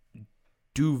back,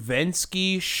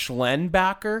 Duvensky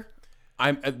Schlenbacher.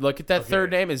 Look at that third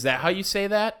name. Is that how you say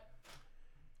that?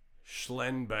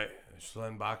 Schlenbacher.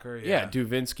 Yeah,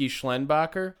 Duvinsky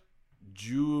Schlenbacher.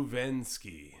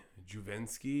 Juvensky.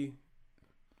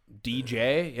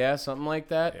 DJ, yeah, something like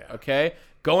that. Yeah. Okay.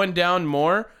 Going down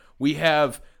more, we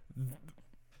have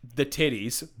the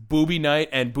titties, Booby Knight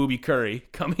and Booby Curry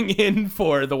coming in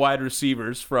for the wide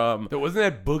receivers from... Wasn't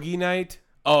that Boogie Night?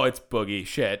 Oh, it's Boogie.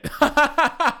 Shit.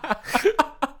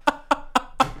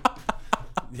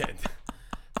 Yeah.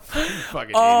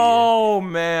 Fucking Oh,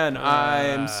 man.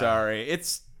 I'm sorry.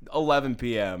 It's 11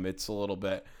 p.m. It's a little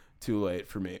bit too late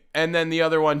for me. And then the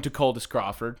other one, Dakotas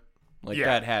Crawford. Like, Yeah.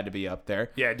 that had to be up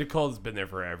there. idiot. Yeah, DeCole's been there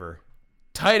forever.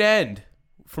 Tight end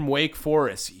from Wake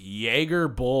Forest, Jaeger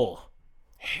Bull.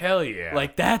 Hell yeah.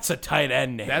 Like, that's a tight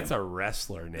end name. that's a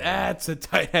wrestler name. That's a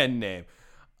tight end name.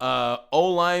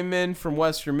 O-lineman from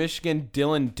Western Michigan,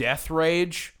 Dylan Death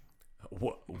Rage.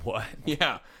 What?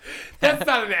 Yeah. That's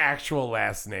not an actual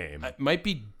last name. It might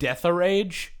be Death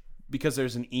Rage because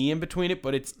there's an E in between it,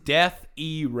 but it's Death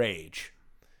E Rage.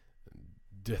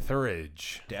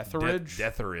 Deatheridge. Deatheridge?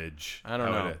 Deatheridge. I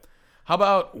don't know. How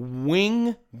about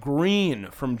Wing Green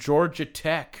from Georgia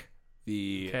Tech,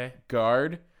 the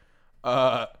guard?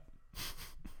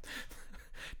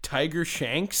 Tiger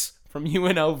Shanks from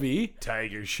UNLV.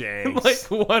 Tiger Shanks. Like,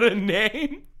 what a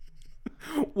name.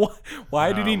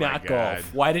 Why did he my not God.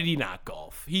 golf? Why did he not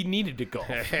golf? He needed to golf.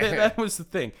 That was the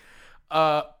thing.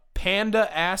 Panda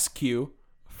Askew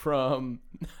from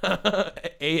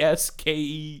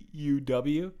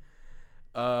ASKEUW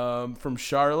from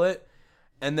Charlotte.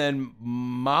 And then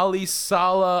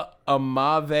Malisala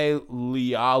Amave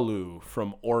Lialu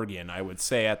from Oregon, I would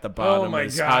say at the bottom. Oh my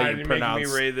is God! how You're you making pronounce.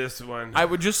 me read this one. I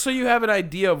would just so you have an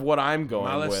idea of what I'm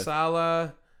going with.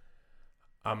 Malisala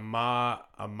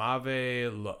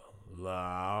Amave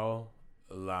Lao.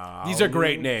 These are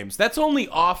great names. That's only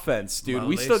offense, dude.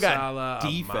 We still got Malisala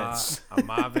defense.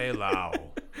 Amave Lao.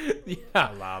 Yeah.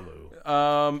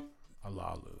 Alalu.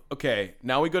 Alalu. Okay,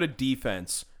 now we go to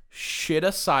defense.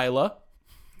 Shittasila,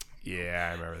 Yeah,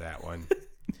 I remember that one.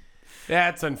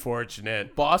 That's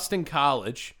unfortunate. Boston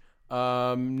College.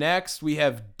 Next we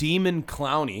have Demon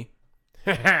Clowney.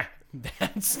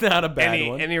 That's not a bad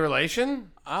one. Any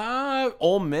relation?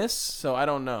 Ole Miss, so I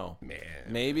don't know. Man.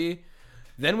 Maybe.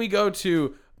 Then we go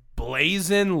to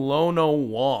Blazin Lono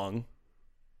Wong.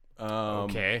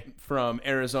 Okay. From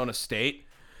Arizona State.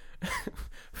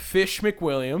 Fish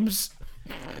McWilliams.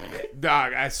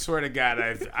 Dog, I swear to God,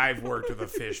 I've worked with a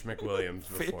Fish McWilliams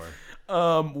before.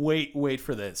 Wait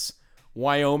for this.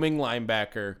 Wyoming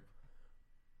linebacker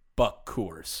Buck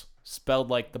Coors. Spelled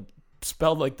like the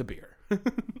beer. All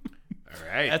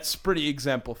right. That's pretty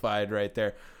exemplified right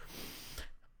there.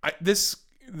 This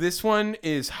one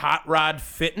is Hot Rod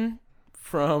Fitton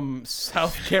from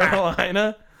South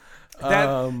Carolina.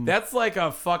 That's like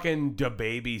a fucking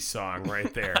DaBaby song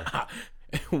right there.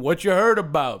 What you heard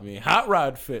about me? Hot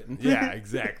Rod Fitton. Yeah,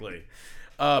 exactly.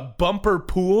 Bumper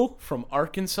Pool from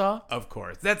Arkansas. Of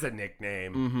course. That's a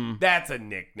nickname. Mm-hmm. That's a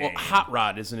nickname. Well, Hot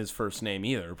Rod isn't his first name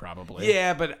either, probably.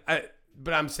 Yeah, but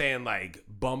I'm saying like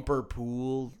Bumper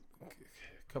Pool.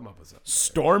 Come up with something.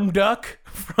 Storm Duck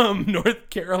from North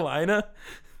Carolina.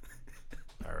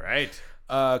 All right.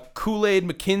 Kool-Aid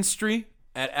McKinstry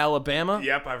at Alabama.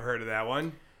 Yep, I've heard of that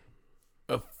one.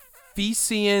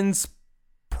 Ephesians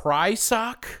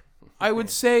Prysock, I would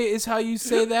say, is how you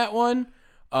say that one.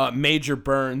 Major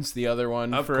Burns, the other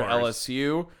one Of for course.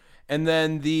 LSU. And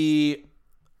then the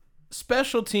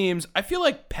special teams, I feel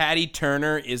like Patty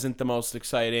Turner isn't the most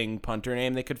exciting punter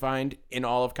name they could find in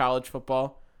all of college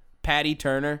football. Patty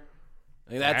Turner.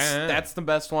 Like, that's the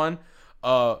best one.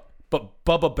 But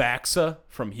Bubba Baxa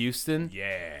from Houston.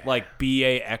 Yeah. Like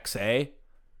BAXA.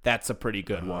 That's a pretty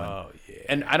good one. Oh, yeah.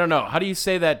 And I don't know. How do you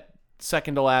say that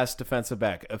second to last defensive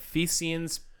back?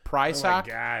 Ephesians Prysock?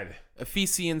 Oh, my God.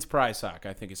 Ephesians Prysock,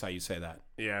 I think is how you say that.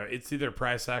 Yeah, it's either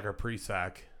Prysock or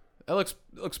Presock. That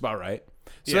looks about right.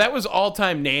 So Yeah. that was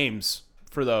all-time names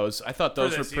for those. I thought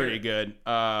those were this pretty year.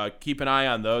 good. Keep an eye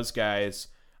on those guys.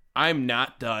 I'm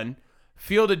not done.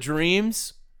 Field of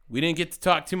Dreams. We didn't get to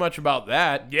talk too much about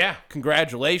that. Yeah.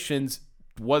 Congratulations.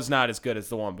 Was not as good as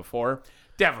the one before.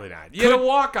 Definitely not. You had a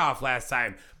walk-off last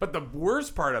time. But the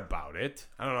worst part about it,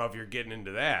 I don't know if you're getting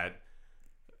into that.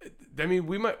 I mean,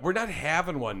 we're not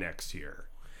having one next year.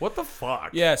 What the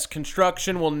fuck? Yes,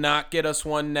 construction will not get us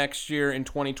one next year in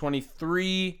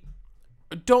 2023.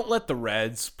 Don't let the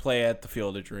Reds play at the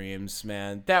Field of Dreams,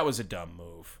 man. That was a dumb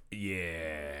move.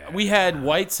 Yeah. We had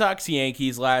White Sox,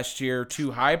 Yankees last year,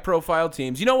 two high-profile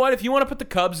teams. You know what? If you want to put the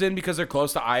Cubs in because they're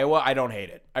close to Iowa, I don't hate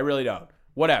it. I really don't.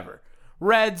 Whatever.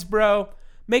 Reds, bro,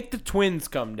 make the Twins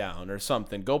come down or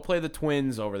something. Go play the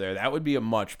Twins over there. That would be a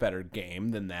much better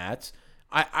game than that.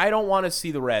 I don't want to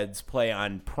see the Reds play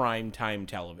on primetime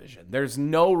television. There's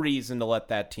no reason to let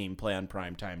that team play on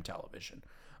primetime television.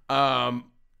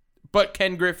 But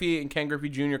Ken Griffey and Ken Griffey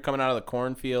Jr. coming out of the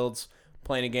cornfields,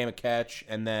 playing a game of catch,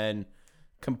 and then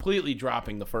completely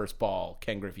dropping the first ball,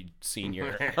 Ken Griffey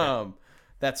Sr.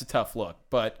 That's a tough look,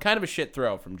 but kind of a shit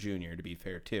throw from Jr., to be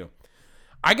fair, too.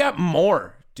 I got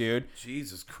more, dude.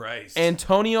 Jesus Christ.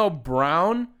 Antonio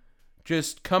Brown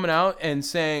just coming out and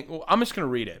saying, well, I'm just going to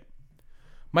read it.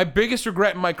 My biggest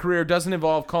regret in my career doesn't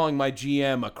involve calling my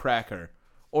GM a cracker,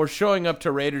 or showing up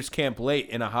to Raiders camp late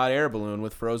in a hot air balloon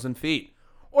with frozen feet,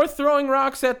 or throwing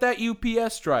rocks at that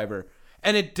UPS driver.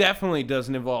 And it definitely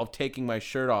doesn't involve taking my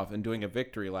shirt off and doing a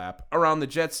victory lap around the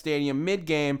Jet Stadium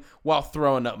mid-game while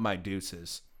throwing up my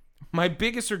deuces. My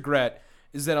biggest regret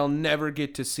is that I'll never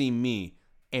get to see me,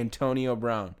 Antonio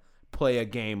Brown, play a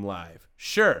game live.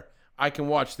 Sure, I can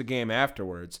watch the game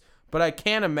afterwards, but I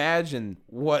can't imagine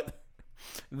what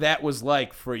that was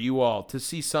like for you all to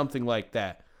see something like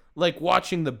that. Like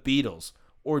watching the Beatles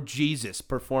or Jesus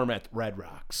perform at Red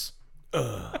Rocks.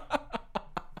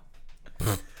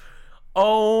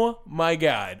 Oh my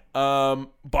God.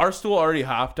 Barstool already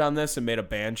hopped on this and made a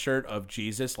band shirt of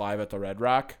Jesus live at the Red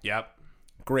Rock. Yep.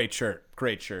 Great shirt.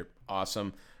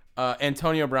 Awesome.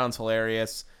 Antonio Brown's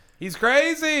hilarious. He's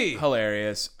crazy.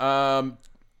 Hilarious.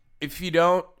 If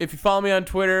you follow me on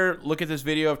Twitter, look at this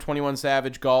video of 21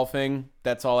 Savage golfing.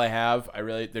 That's all I have.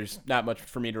 There's not much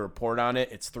for me to report on it.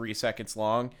 It's 3 seconds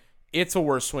long. It's a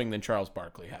worse swing than Charles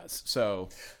Barkley has. So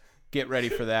get ready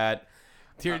for that.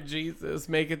 Dear Jesus,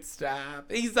 make it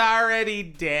stop. He's already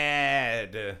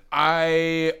dead.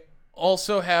 I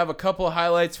also have a couple of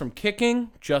highlights from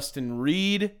kicking. Justin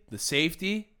Reed, the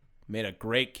safety, made a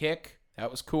great kick.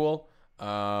 That was cool.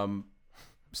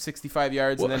 65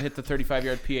 yards and then hit the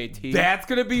 35-yard PAT. That's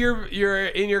going to be your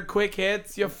in your quick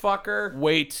hits, you fucker.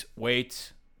 Wait.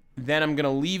 Then I'm going to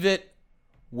leave it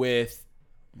with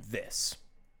this.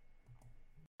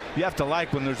 You have to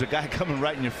like when there's a guy coming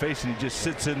right in your face and he just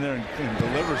sits in there and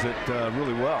delivers it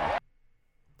really well.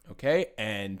 Okay,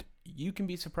 and you can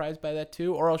be surprised by that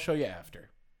too, or I'll show you after.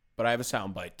 But I have a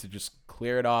soundbite to just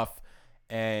clear it off,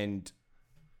 and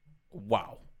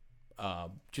wow.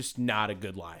 Just not a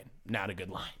good line.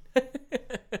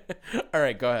 All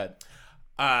right, go ahead.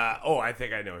 I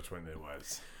think I know which one it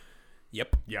was.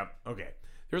 Yep. Okay.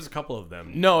 There was a couple of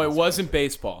them. No, it wasn't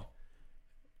baseball.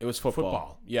 It was football.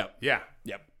 Football. Yep. Yeah.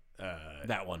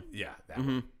 That one. Yeah, that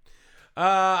one.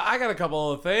 I got a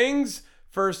couple of things.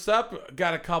 First up,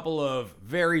 got a couple of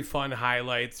very fun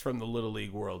highlights from the Little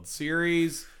League World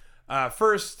Series.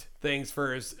 First things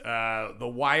first,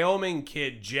 the Wyoming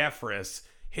kid Jeffress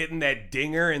hitting that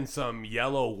dinger in some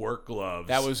yellow work gloves.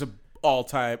 That was an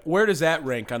all-time. Where does that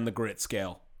rank on the grit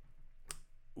scale?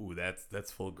 Ooh,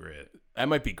 that's full grit. That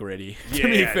might be gritty. Yeah, to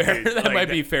be fair, dude, that might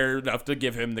be fair enough to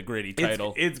give him the gritty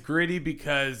title. It's gritty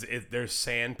because there's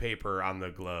sandpaper on the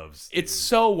gloves. It's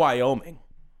so Wyoming.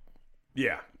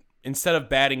 Yeah. Instead of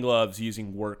batting gloves,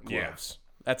 using work gloves.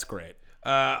 Yeah. That's great.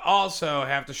 Also,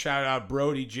 have to shout out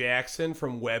Brody Jackson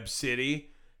from Webb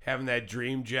City, having that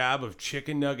dream job of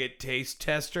chicken nugget taste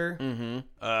tester.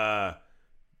 Mm-hmm.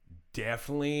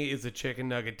 Definitely is a chicken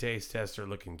nugget taste tester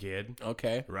looking kid.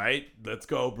 Okay. Right? Let's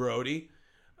go, Brody.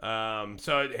 So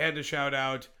I had to shout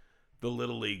out the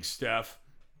Little League stuff.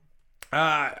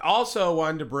 Also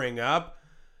wanted to bring up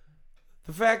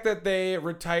the fact that they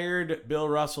retired Bill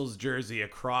Russell's jersey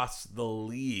across the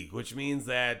league, which means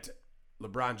that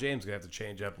LeBron James is going to have to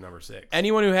change up number 6.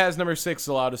 Anyone who has number 6 is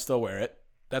allowed to still wear it.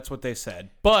 That's what they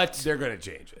said. But they're going to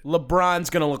change it.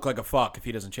 LeBron's going to look like a fuck if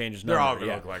he doesn't change his number. They're all going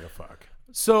to look like a fuck.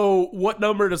 So what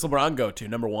number does LeBron go to?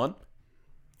 Number 1?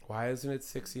 Why isn't it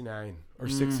 69 or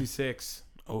 66?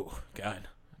 Oh, God.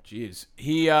 Jeez.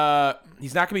 He's not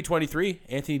going to be 23.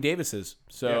 Anthony Davis is.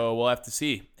 So we'll have to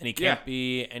see. And he can't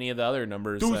be any of the other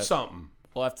numbers. Do something.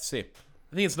 We'll have to see.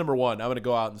 I think it's number 1. I'm going to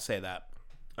go out and say that.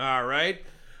 All right.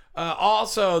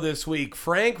 Also this week,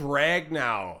 Frank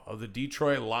Ragnow of the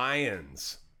Detroit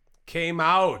Lions came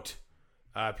out.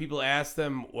 People asked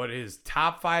them what his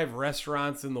top 5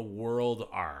 restaurants in the world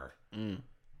are.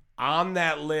 On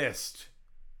that list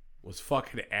was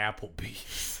fucking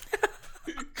Applebee's.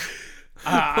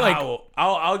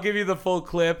 I'll give you the full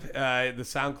clip, the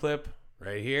sound clip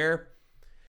right here.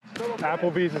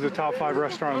 Applebee's is a top 5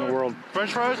 restaurant in the world.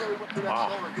 French fries? Wow.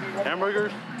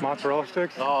 Hamburgers? Mozzarella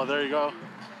sticks. Oh, there you go.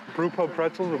 Brew pub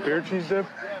pretzels with beer cheese dip.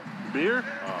 Beer?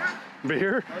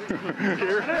 Beer?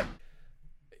 Beer?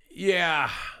 Yeah.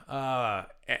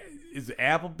 Is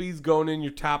Applebee's going in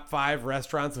your top 5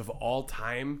 restaurants of all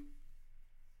time?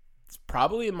 It's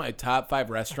probably in my top 5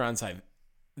 restaurants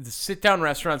the sit-down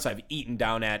restaurants I've eaten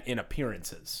down at in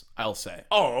appearances, I'll say.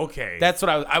 Oh, okay. That's what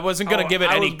I wasn't going to give it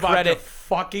any credit. To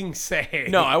fucking say.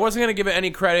 No, I wasn't going to give it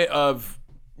any credit of,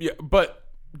 but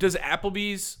does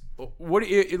Applebee's,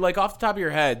 like off the top of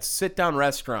your head, sit-down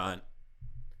restaurant,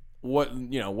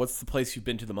 what's the place you've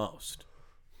been to the most?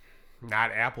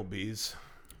 Not Applebee's.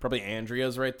 Probably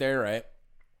Andrea's right there, right?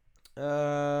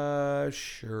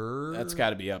 Sure. That's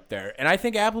got to be up there. And I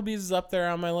think Applebee's is up there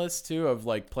on my list, too, of,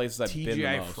 like, places I've been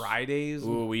the most. TGI Fridays.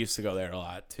 Ooh, we used to go there a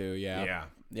lot, too, yeah. Yeah.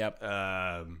 Yep.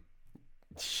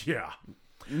 Yeah.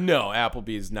 No,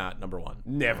 Applebee's not number 1.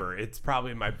 Never. It's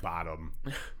probably my bottom.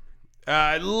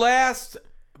 Last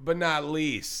but not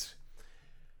least,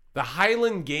 The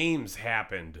Highland Games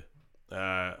happened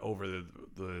over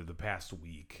the past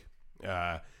week.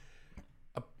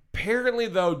 Apparently,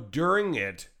 though, during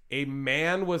it, a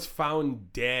man was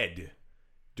found dead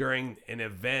during an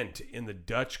event in the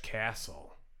Dutch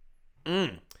castle.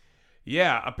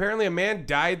 Yeah, apparently a man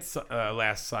died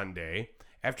last Sunday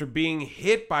after being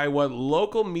hit by what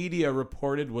local media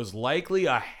reported was likely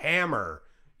a hammer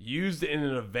used in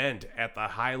an event at the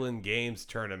Highland Games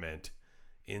tournament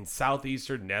in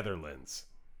southeastern Netherlands.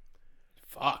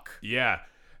 Fuck. Yeah.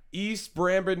 East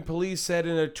Brabant police said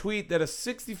in a tweet that a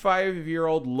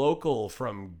 65-year-old local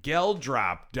from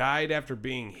Geldrop died after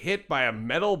being hit by a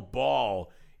metal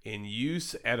ball in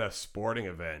use at a sporting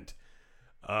event.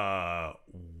 What?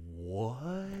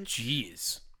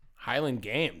 Jeez. Highland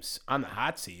Games on the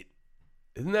hot seat.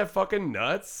 Isn't that fucking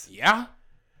nuts? Yeah.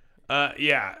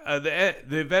 The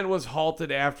event was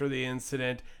halted after the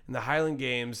incident, and the Highland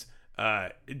Games,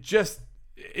 just,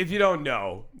 if you don't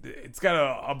know, it's got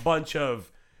a bunch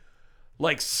of,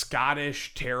 like,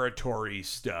 Scottish territory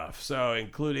stuff. So,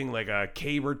 including, like, a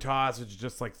caber toss, which is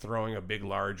just, like, throwing a big,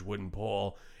 large wooden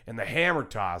pole, and the hammer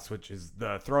toss, which is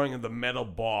the throwing of the metal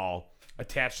ball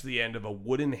attached to the end of a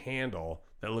wooden handle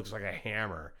that looks like a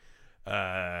hammer.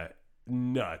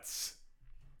 Nuts.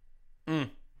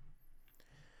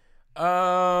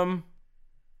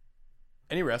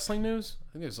 Any wrestling news?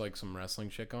 I think there's like some wrestling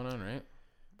shit going on, right?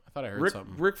 I thought I heard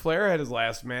something. Ric Flair had his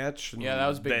last match. Yeah, that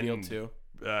was a big deal too.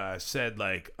 Said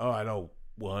like, "Oh, I don't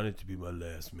want it to be my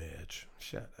last match."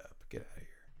 Shut up. Get out of here.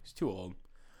 He's too old.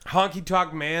 Honky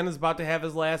Tonk Man is about to have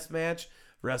his last match.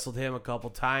 Wrestled him a couple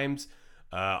times.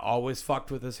 Always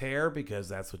fucked with his hair because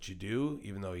that's what you do,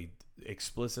 even though he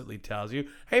explicitly tells you,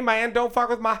 "Hey man, don't fuck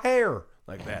with my hair,"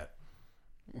 like that.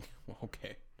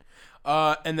 Okay.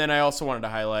 And then I also wanted to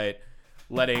highlight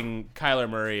letting Kyler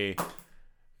Murray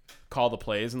call the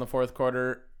plays in the fourth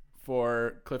quarter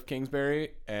for Cliff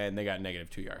Kingsbury, and they got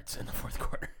 -2 yards in the fourth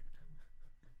quarter.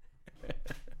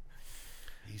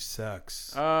 He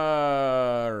sucks.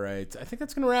 All right. I think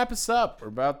that's going to wrap us up. We're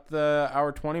about the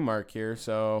hour 20 mark here,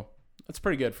 so that's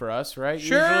pretty good for us, right?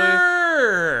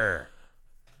 Sure.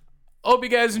 Hope you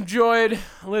guys enjoyed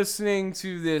listening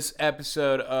to this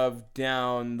episode of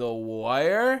Down the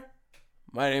Wire.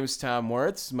 My name is Tom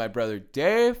Wertz. This is my brother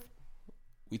Dave.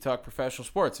 We talk professional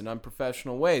sports in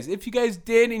unprofessional ways. If you guys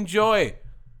did enjoy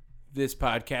this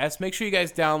podcast, make sure you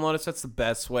guys download us. That's the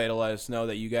best way to let us know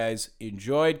that you guys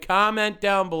enjoyed. Comment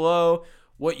down below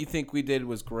what you think we did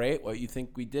was great, what you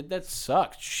think we did that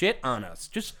sucked. Shit on us.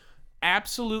 Just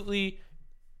absolutely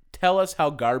tell us how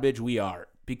garbage we are,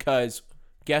 because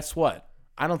guess what?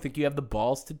 I don't think you have the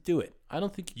balls to do it. I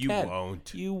don't think you can.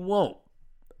 Won't. You won't.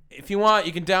 If you want,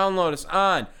 you can download us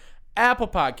on Apple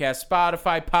Podcasts,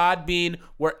 Spotify, Podbean,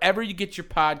 wherever you get your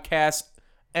podcasts.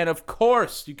 And, of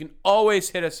course, you can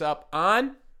always hit us up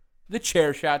on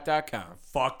thechairshot.com.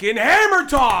 Fucking hammer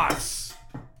toss!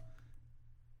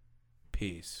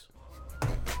 Peace.